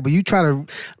black people, you try to.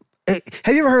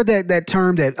 Have you ever heard that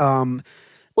term that?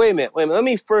 Wait a minute. Let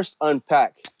me first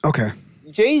unpack. Okay.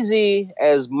 Jay-Z,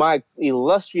 as my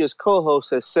illustrious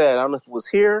co-host has said, I don't know if it was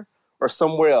here or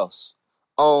somewhere else,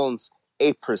 owns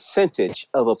a percentage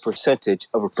of a percentage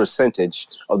of a percentage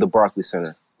of the Barclays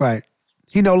Center. Right.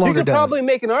 He no longer does. You could probably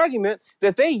make an argument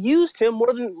that they used him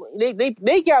more than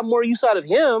they got more use out of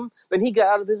him than he got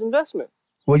out of his investment.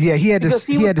 Well, yeah, he had to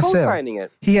co-signing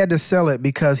it. He had to sell it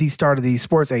because he started the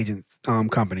sports agent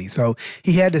company. So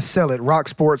he had to sell it, Rock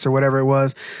Sports or whatever it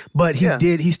was. But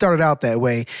he started out that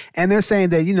way. And they're saying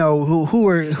that, who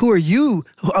are you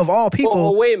of all people?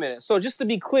 Well, wait a minute. So just to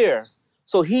be clear,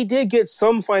 so he did get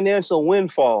some financial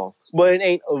windfall, but it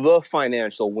ain't the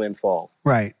financial windfall.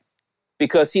 Right.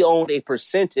 Because he owned a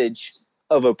percentage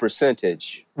of a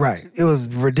percentage. Right. It was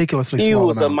ridiculously small. He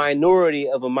was amount. a minority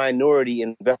of a minority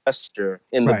investor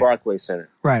in the Barclays Center.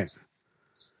 Right.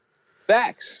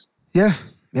 Facts. Yeah.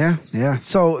 Yeah.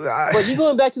 So, But you're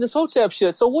going back to this Hotep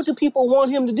shit. So what do people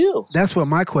want him to do? that's what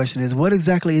my question is. What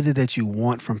exactly is it that you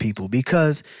want from people?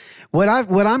 Because what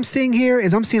I'm seeing here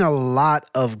is I'm seeing a lot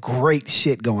of great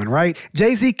shit going, right?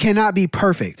 Jay-Z cannot be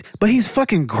perfect, but he's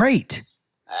fucking great.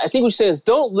 I think what you're saying is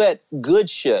don't let good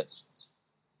shit.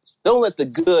 Don't let the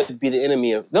good be the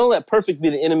enemy of. Don't let perfect be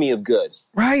the enemy of good.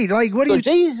 Right? Like, what do So you...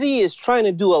 Jay-Z is trying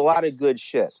to do a lot of good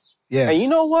shit. Yes. And you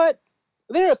know what?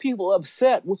 There are people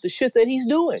upset with the shit that he's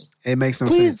doing. It makes no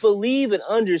Please sense. believe and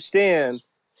understand.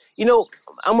 You know,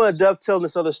 I'm going to dovetail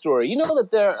this other story. You know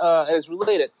that there is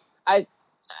related.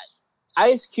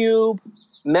 Ice Cube,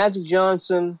 Magic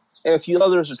Johnson, and a few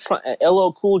others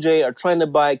LL Cool J are trying to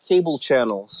buy cable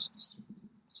channels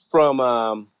from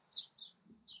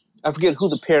I forget who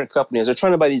the parent company is. They're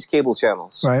trying to buy these cable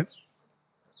channels. Right.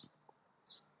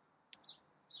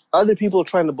 Other people are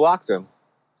trying to block them.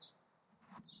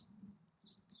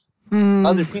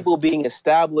 Other people being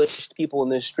established people in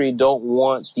the street don't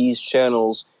want these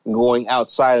channels going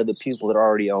outside of the people that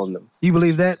already own them. You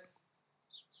believe that?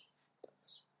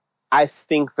 I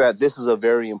think that this is a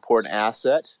very important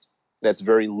asset that's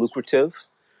very lucrative,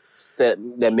 that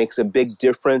makes a big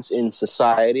difference in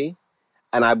society.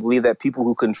 And I believe that people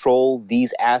who control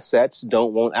these assets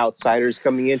don't want outsiders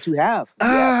coming in to have the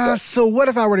assets. So what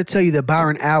if I were to tell you that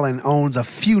Byron Allen owns a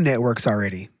few networks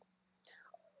already?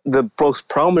 The most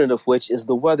prominent of which is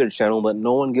the Weather Channel, but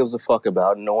no one gives a fuck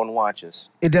about and no one watches.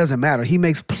 It doesn't matter. He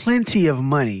makes plenty of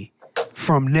money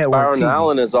from network Byron TV.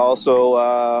 Allen is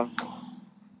also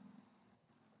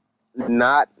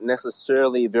not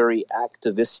necessarily very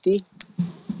activisty.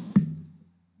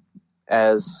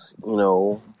 As, you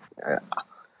know,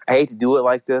 I hate to do it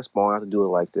like this, but I have to do it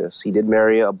like this. He did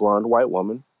marry a blonde white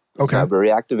woman. He's Okay. not very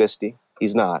activisty.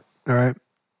 He's not. All right.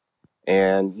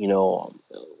 And, you know,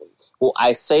 well,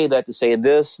 I say that to say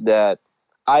this, that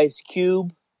Ice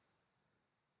Cube,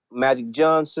 Magic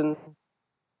Johnson,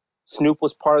 Snoop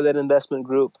was part of that investment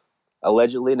group,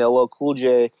 allegedly, and LL Cool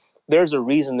J. There's a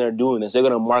reason they're doing this. They're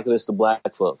going to market this to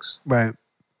black folks. Right.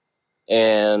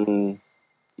 And,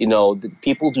 you know,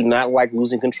 people do not like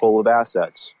losing control of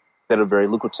assets that are very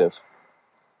lucrative.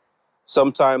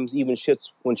 Sometimes even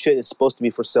when shit is supposed to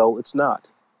be for sale, it's not.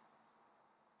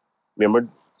 Remember,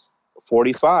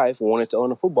 45 wanted to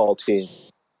own a football team.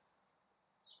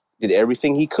 Did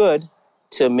everything he could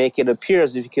to make it appear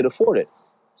as if he could afford it.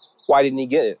 Why didn't he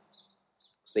get it?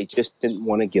 Because they just didn't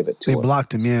want to give it to him. They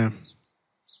blocked him, yeah.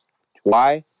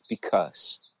 Why?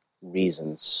 Because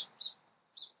reasons.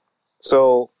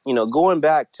 So, you know, going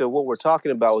back to what we're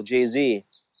talking about with Jay-Z,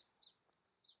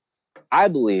 I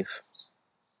believe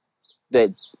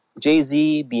that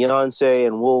Jay-Z, Beyonce,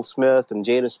 and Will Smith, and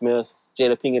Jada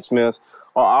Pinkett Smith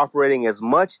are operating as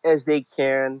much as they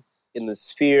can in the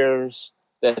spheres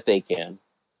that they can.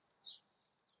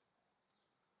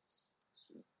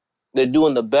 They're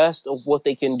doing the best of what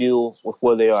they can do with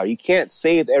where they are. You can't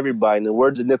save everybody. In the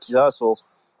words of Nipsey Hussle,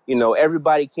 you know,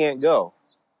 everybody can't go.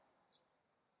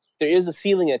 There is a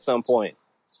ceiling at some point.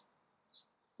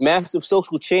 Massive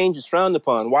social change is frowned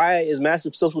upon. Why is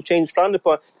massive social change frowned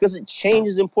upon? Because it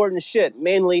changes important shit,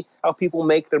 mainly how people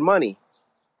make their money.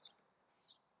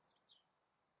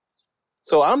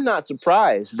 So I'm not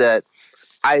surprised that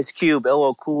Ice Cube,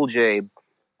 LL Cool J,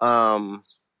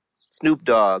 Snoop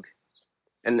Dogg,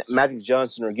 and Magic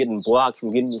Johnson are getting blocked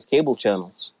from getting these cable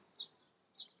channels.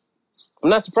 I'm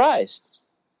not surprised.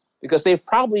 Because they've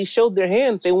probably showed their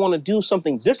hand they want to do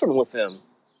something different with them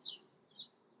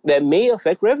that may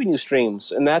affect revenue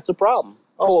streams, and that's a problem.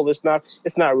 Oh, well, it's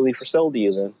not really for sale to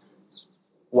you then.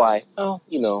 Why? Oh,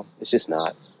 you know, it's just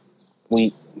not.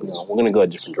 We're going to go a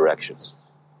different direction.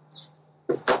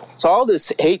 So all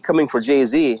this hate coming for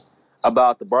Jay-Z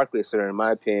about the Barclays Center, in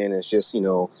my opinion, is just, you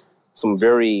know, some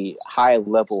very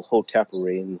high-level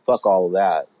hotepery, and fuck all of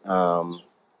that.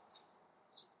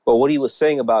 But what he was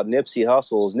saying about Nipsey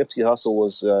Hussle is Nipsey Hussle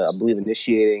was, I believe,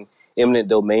 initiating eminent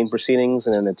domain proceedings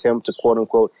in an attempt to,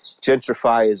 quote-unquote,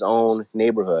 gentrify his own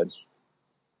neighborhood,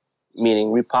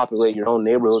 meaning repopulate your own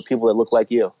neighborhood with people that look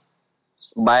like you.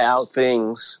 Buy out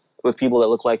things with people that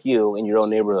look like you in your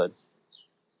own neighborhood.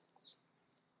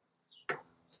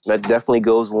 That definitely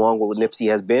goes along with what Nipsey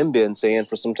has been saying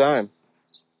for some time.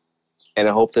 And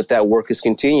I hope that work is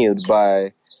continued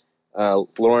by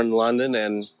Lauren London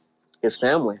and his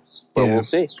family. But We'll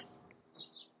see.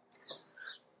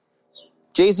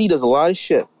 Jay-Z does a lot of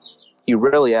shit. He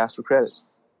rarely asks for credit.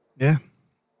 Yeah.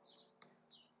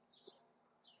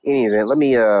 In any event, let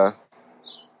me,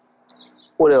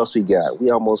 what else we got?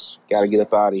 We almost got to get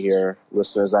up out of here,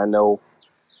 listeners. I know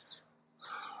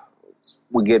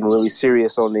we're getting really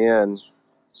serious on the end.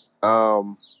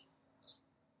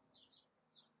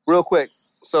 real quick.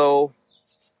 So,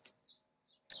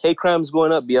 hate crime's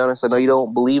going up, be honest. I know you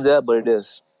don't believe that, but it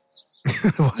is.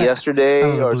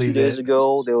 Yesterday or 2 days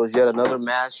ago, there was yet another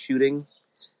mass shooting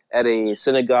at a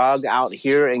synagogue out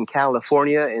here in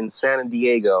California in San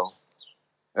Diego.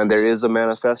 And there is a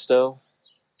manifesto.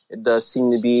 It does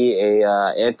seem to be a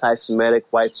anti-Semitic,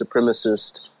 white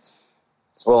supremacist.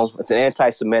 Well, it's an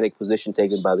anti-Semitic position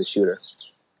taken by the shooter.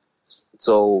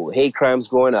 So hate crime's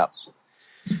going up.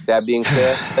 That being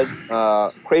said,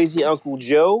 crazy Uncle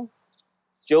Joe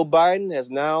Biden has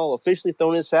now officially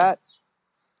thrown his hat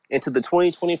into the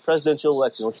 2020 presidential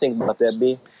election. What do you think about that,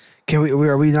 B?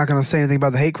 Are we not going to say anything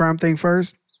about the hate crime thing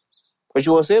first? What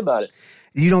you want to say about it?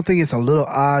 You don't think it's a little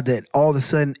odd that all of a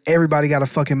sudden everybody got a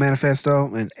fucking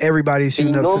manifesto and everybody's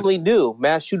shooting up? You normally do.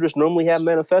 Mass shooters normally have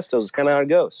manifestos. It's kind of how it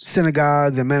goes.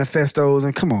 Synagogues and manifestos,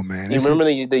 and come on, man. You remember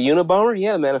the Unabomber? He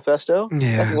had a manifesto.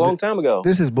 Yeah, that's a long time ago.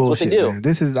 This is bullshit. That's what they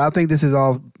do. Man. I think this is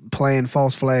all playing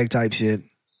false flag type shit.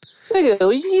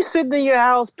 Nigga, you sitting in your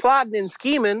house plotting and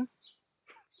scheming.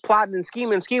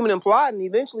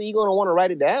 Eventually you're gonna want to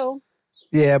write it down.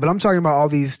 Yeah, but I'm talking about all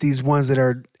these ones that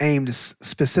are aimed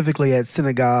specifically at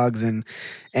synagogues and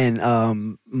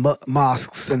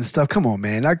mosques and stuff. Come on,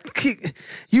 man!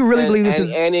 You really believe this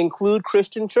is and include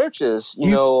Christian churches?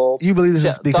 You believe this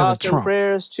is because thoughts of Trump? And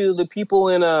prayers to the people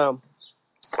in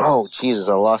oh Jesus,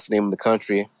 I lost the name of the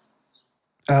country.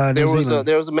 There was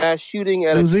a mass shooting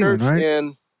at a church, right?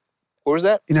 In where was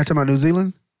that? You're not talking about New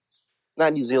Zealand?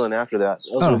 Not New Zealand. After that,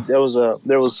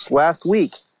 there was last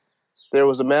week. There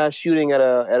was a mass shooting at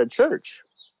a church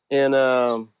in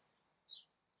and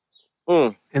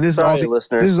this sorry, is all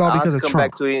listeners. This is all because of come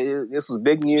Trump. Back to you. This was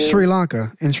big news. In Sri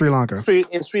Lanka, in Sri Lanka,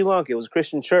 it was a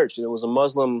Christian church, and it was a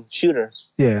Muslim shooter.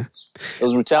 Yeah, it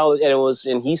was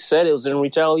and he said it was in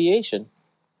retaliation.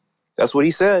 That's what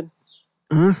he said.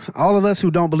 All of us who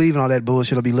don't believe in all that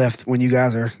bullshit will be left when you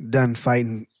guys are done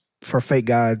fighting for fake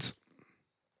gods.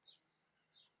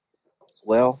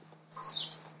 Well,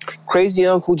 crazy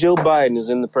Uncle Joe Biden is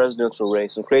in the presidential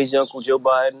race, and crazy Uncle Joe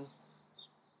Biden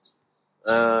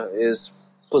is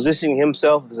positioning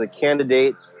himself as a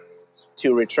candidate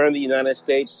to return the United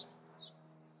States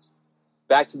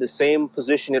back to the same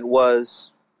position it was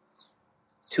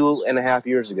 2.5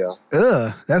 years ago.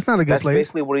 That's not a good place. That's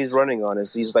basically what he's running on.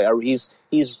 Is he's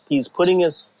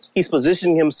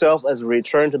positioning himself as a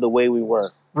return to the way we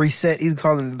were. Reset. He's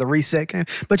calling it the reset camp.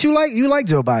 But you like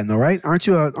Joe Biden though, right? Aren't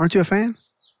you a fan?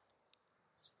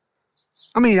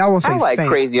 I mean, I won't say I like fan.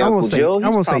 crazy Uncle Joe.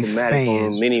 He's problematic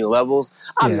on many levels.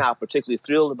 I'm Yeah. not particularly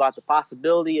thrilled about the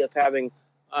possibility of having,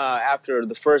 after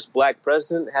the first black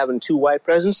president, having two white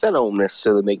presidents. That don't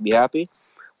necessarily make me happy.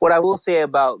 What I will say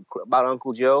about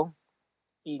Uncle Joe,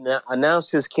 he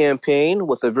announced his campaign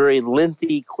with a very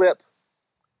lengthy clip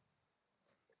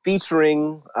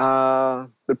featuring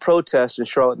the protest in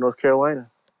Charlotte, North Carolina,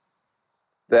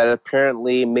 that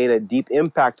apparently made a deep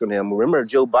impact on him. Remember,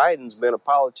 Joe Biden's been a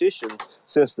politician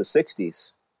since the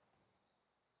 60s.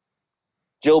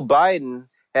 Joe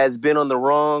Biden has been on the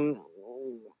wrong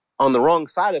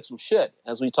side of some shit.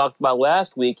 As we talked about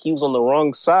last week, he was on the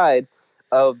wrong side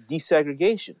of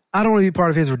desegregation. I don't want to be part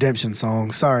of his redemption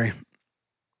song. Sorry.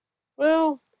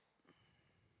 Well,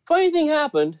 funny thing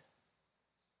happened.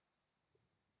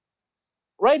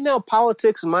 Right now,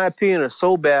 politics, in my opinion, are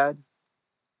so bad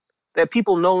that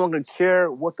people no longer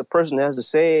care what the person has to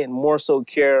say and more so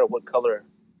care what color.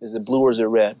 Is it blue or is it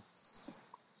red?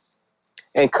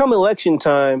 And come election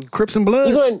time, Crips and Bloods.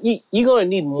 you're going to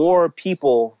need more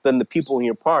people than the people in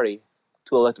your party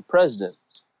to elect a president.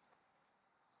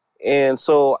 And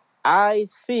so I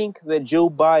think that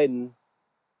Joe Biden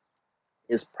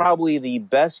is probably the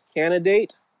best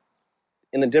candidate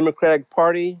in the Democratic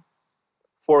Party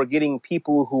for getting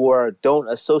people who don't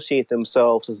associate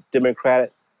themselves as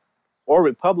Democratic or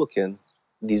Republican,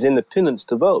 these independents,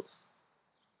 to vote.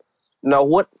 Now,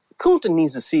 what Kunta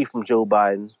needs to see from Joe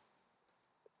Biden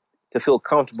to feel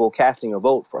comfortable casting a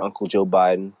vote for Uncle Joe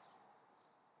Biden,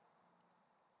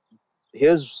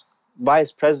 his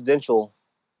vice presidential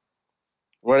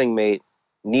running mate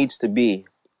needs to be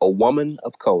a woman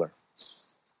of color.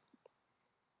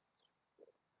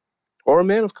 Or a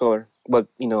man of color, but,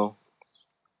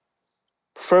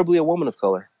 preferably a woman of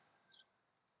color.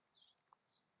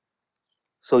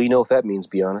 So you know what that means,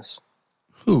 be honest.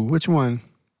 Who? Which one?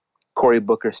 Cory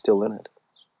Booker's still in it.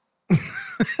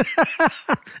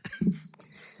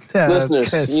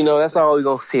 Listeners, that's all we're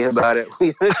going to say about it.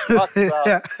 We talked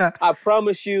about, I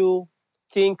promise you,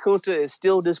 King Kunta is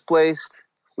still displaced.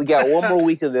 We got one more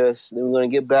week of this. Then we're going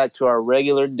to get back to our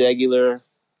regular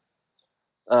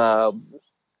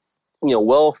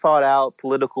well thought out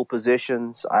political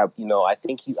positions. I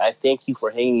thank you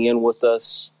for hanging in with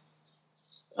us.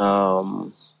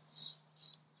 There's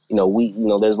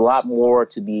a lot more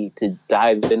to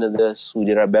dive into this. We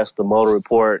did our best to Mueller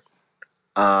report.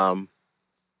 And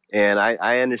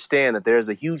I understand that there's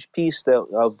a huge piece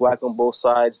of Black on both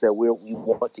sides that we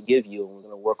want to give you, and we're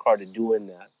going to work hard to doing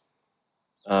that.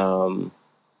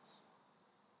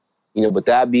 But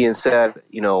that being said,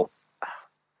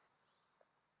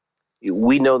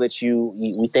 we know that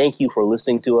we thank you for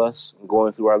listening to us and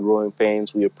going through our growing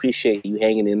pains. We appreciate you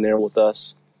hanging in there with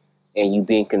us and you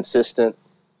being consistent.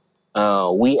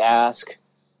 We ask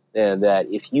that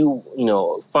if you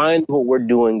find what we're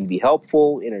doing to be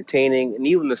helpful, entertaining, and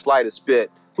even the slightest bit,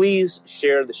 please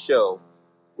share the show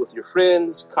with your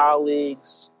friends,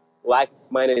 colleagues,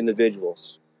 like-minded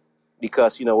individuals,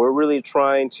 because we're really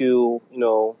trying to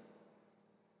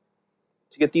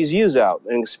get these views out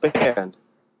and expand,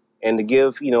 and to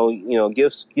give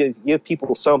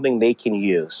people something they can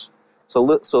use. So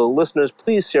listeners,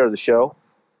 please share the show,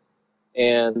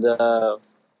 and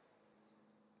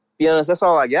be honest, that's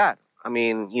all I got. I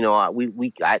mean, I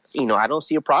don't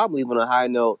see a problem leaving a high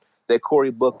note that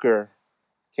Cory Booker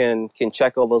can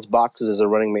check all those boxes as a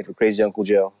running mate for Crazy Uncle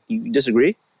Joe. You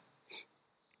disagree?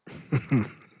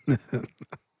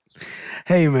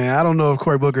 Hey, man, I don't know if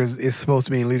Cory Booker is supposed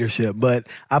to be in leadership, but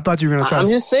I thought you were going to try. I'm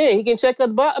just saying, he can check out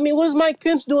the box. I mean, what is Mike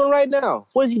Pence doing right now?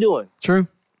 What is he doing? True.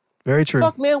 Very true.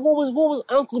 Fuck, man, what was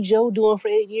Uncle Joe doing for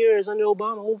 8 years under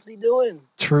Obama? What was he doing?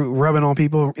 True. Rubbing on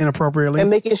people inappropriately. And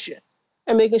making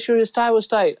sure his tie was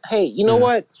tight. Hey, you know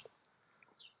what?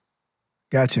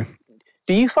 Gotcha.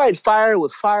 Do you fight fire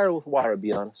with water,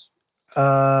 be honest?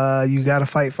 You got to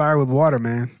fight fire with water,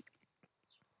 man.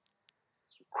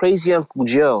 Crazy Uncle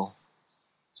Joe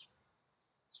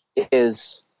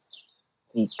is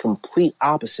the complete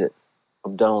opposite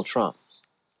of Donald Trump.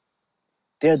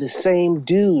 They're the same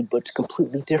dude, but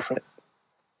completely different.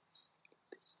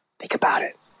 Think about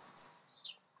it.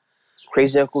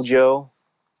 Crazy Uncle Joe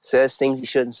says things he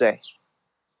shouldn't say.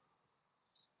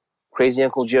 Crazy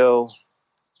Uncle Joe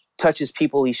touches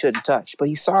people he shouldn't touch, but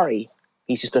he's sorry.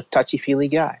 He's just a touchy-feely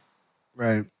guy.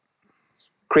 Right.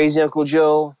 Crazy Uncle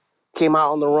Joe came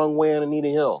out on the wrong way on Anita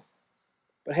Hill.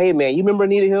 But hey, man, you remember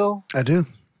Anita Hill? I do.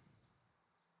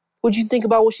 What'd you think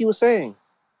about what she was saying?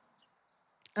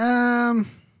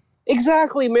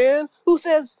 Exactly, man. Who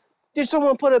says, did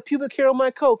someone put a pubic hair on my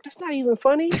Coke? That's not even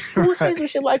funny. Who says some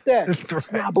shit like that? Right.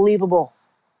 It's not believable.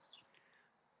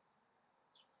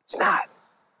 It's not.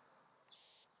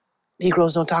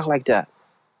 Negroes don't talk like that.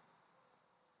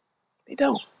 They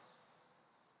don't.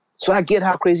 So I get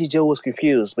how Crazy Joe was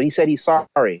confused, but he said he's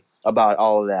sorry about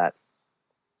all of that.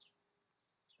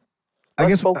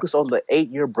 Let's focus on the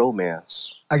 8-year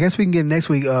bromance. I guess we can get next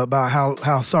week about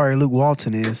how sorry Luke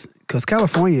Walton is, because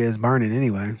California is burning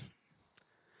anyway.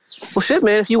 Well, shit,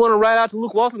 man. If you want to ride out to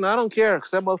Luke Walton, I don't care,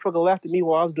 because that motherfucker laughed at me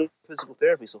while I was doing physical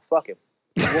therapy, so fuck him.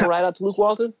 You want to ride out to Luke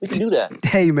Walton? We can do that.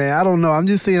 Hey, man, I don't know. I'm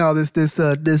just seeing all this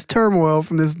turmoil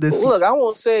from this. Look, I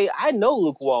won't say I know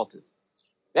Luke Walton.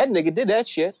 That nigga did that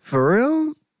shit. For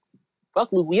real?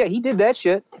 Fuck Luke. Yeah, he did that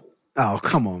shit. Oh,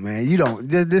 come on, man. You don't.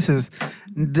 This is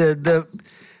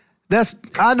that's.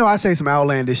 I know I say some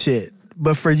outlandish shit,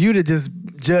 but for you to just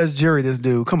judge, jury this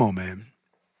dude, come on, man.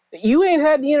 You ain't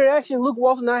had the interaction Luke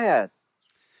Walton I had.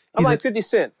 I'm like 50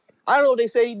 Cent. I don't know what they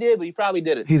say he did, but he probably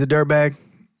did it. He's a dirtbag.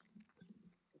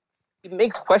 He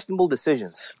makes questionable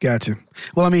decisions. Gotcha.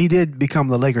 Well, I mean, he did become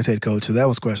the Lakers head coach, so that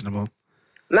was questionable.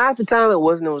 Not at the time. It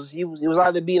wasn't. He was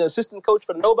either be an assistant coach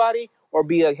for nobody or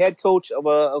be a head coach of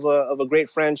a great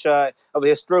franchise, of a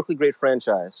historically great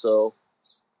franchise. So,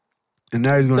 and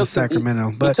now he's going to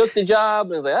Sacramento. He took the job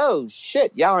and was like, "Oh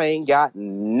shit, y'all ain't got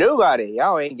nobody.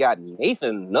 Y'all ain't got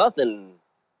Nathan, nothing.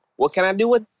 What can I do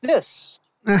with this?"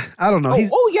 I don't know.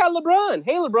 We got LeBron.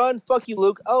 Hey, LeBron. Fuck you,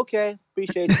 Luke. Okay,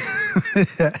 appreciate you.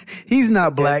 He's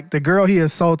not black. The girl he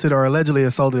assaulted or allegedly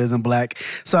assaulted isn't black.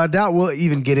 So I doubt we'll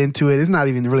even get into it. It's not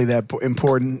even really that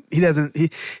important.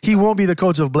 He won't be the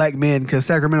coach of black men because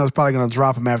Sacramento's probably going to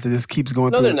drop him after this keeps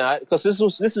going through. No, they're not, because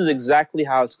this is exactly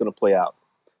how it's going to play out.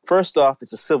 First off,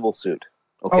 it's a civil suit.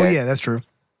 Okay? Oh, yeah, that's true.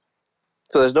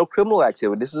 So there's no criminal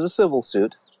activity. This is a civil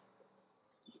suit.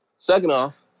 Second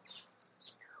off,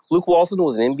 Luke Walton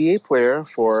was an NBA player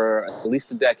for at least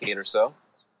a decade or so.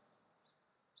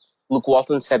 Luke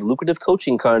Walton's had lucrative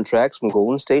coaching contracts from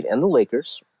Golden State and the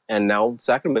Lakers, and now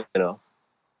Sacramento.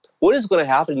 What is going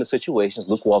to happen in the situation is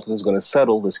Luke Walton is going to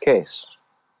settle this case.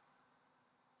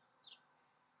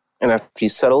 And after he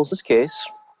settles this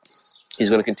case, he's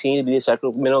going to continue to be the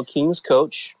Sacramento Kings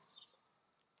coach.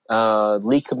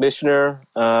 League commissioner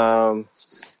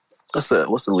What's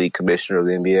the league commissioner of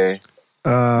the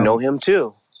NBA? Know him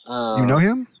too. You know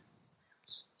him?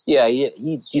 Yeah,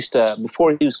 he used to,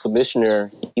 before he was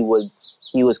commissioner, he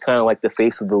was kind of like the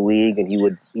face of the league, and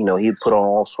he'd put on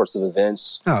all sorts of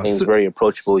events. Oh, and he was very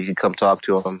approachable. You could come talk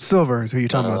to him. Silver is who you're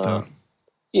talking about, though.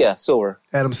 Yeah, Silver.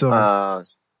 Adam Silver.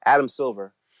 Adam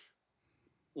Silver.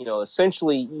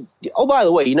 Essentially. Oh, by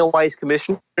the way, you know why he's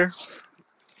commissioner?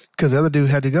 Because the other dude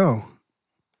had to go.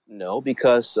 No,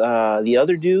 because the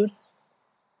other dude,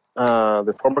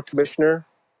 the former commissioner,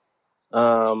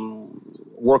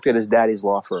 worked at his daddy's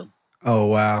law firm. Oh,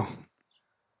 wow.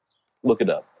 Look it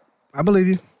up. I believe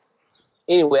you.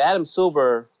 Anyway, Adam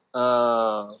Silver,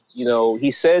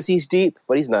 he says he's deep,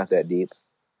 but he's not that deep.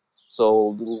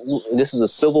 So this is a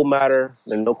civil matter.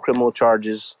 There are no criminal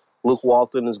charges. Luke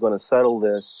Walton is going to settle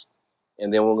this,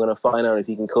 and then we're going to find out if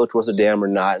he can coach worth a damn or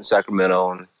not in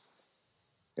Sacramento, and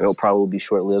it'll probably be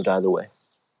short-lived either way.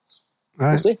 All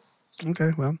right. We'll see.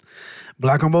 Okay, well,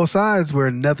 black on both sides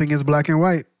where nothing is black and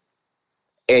white.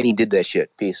 And he did that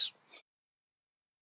shit. Peace.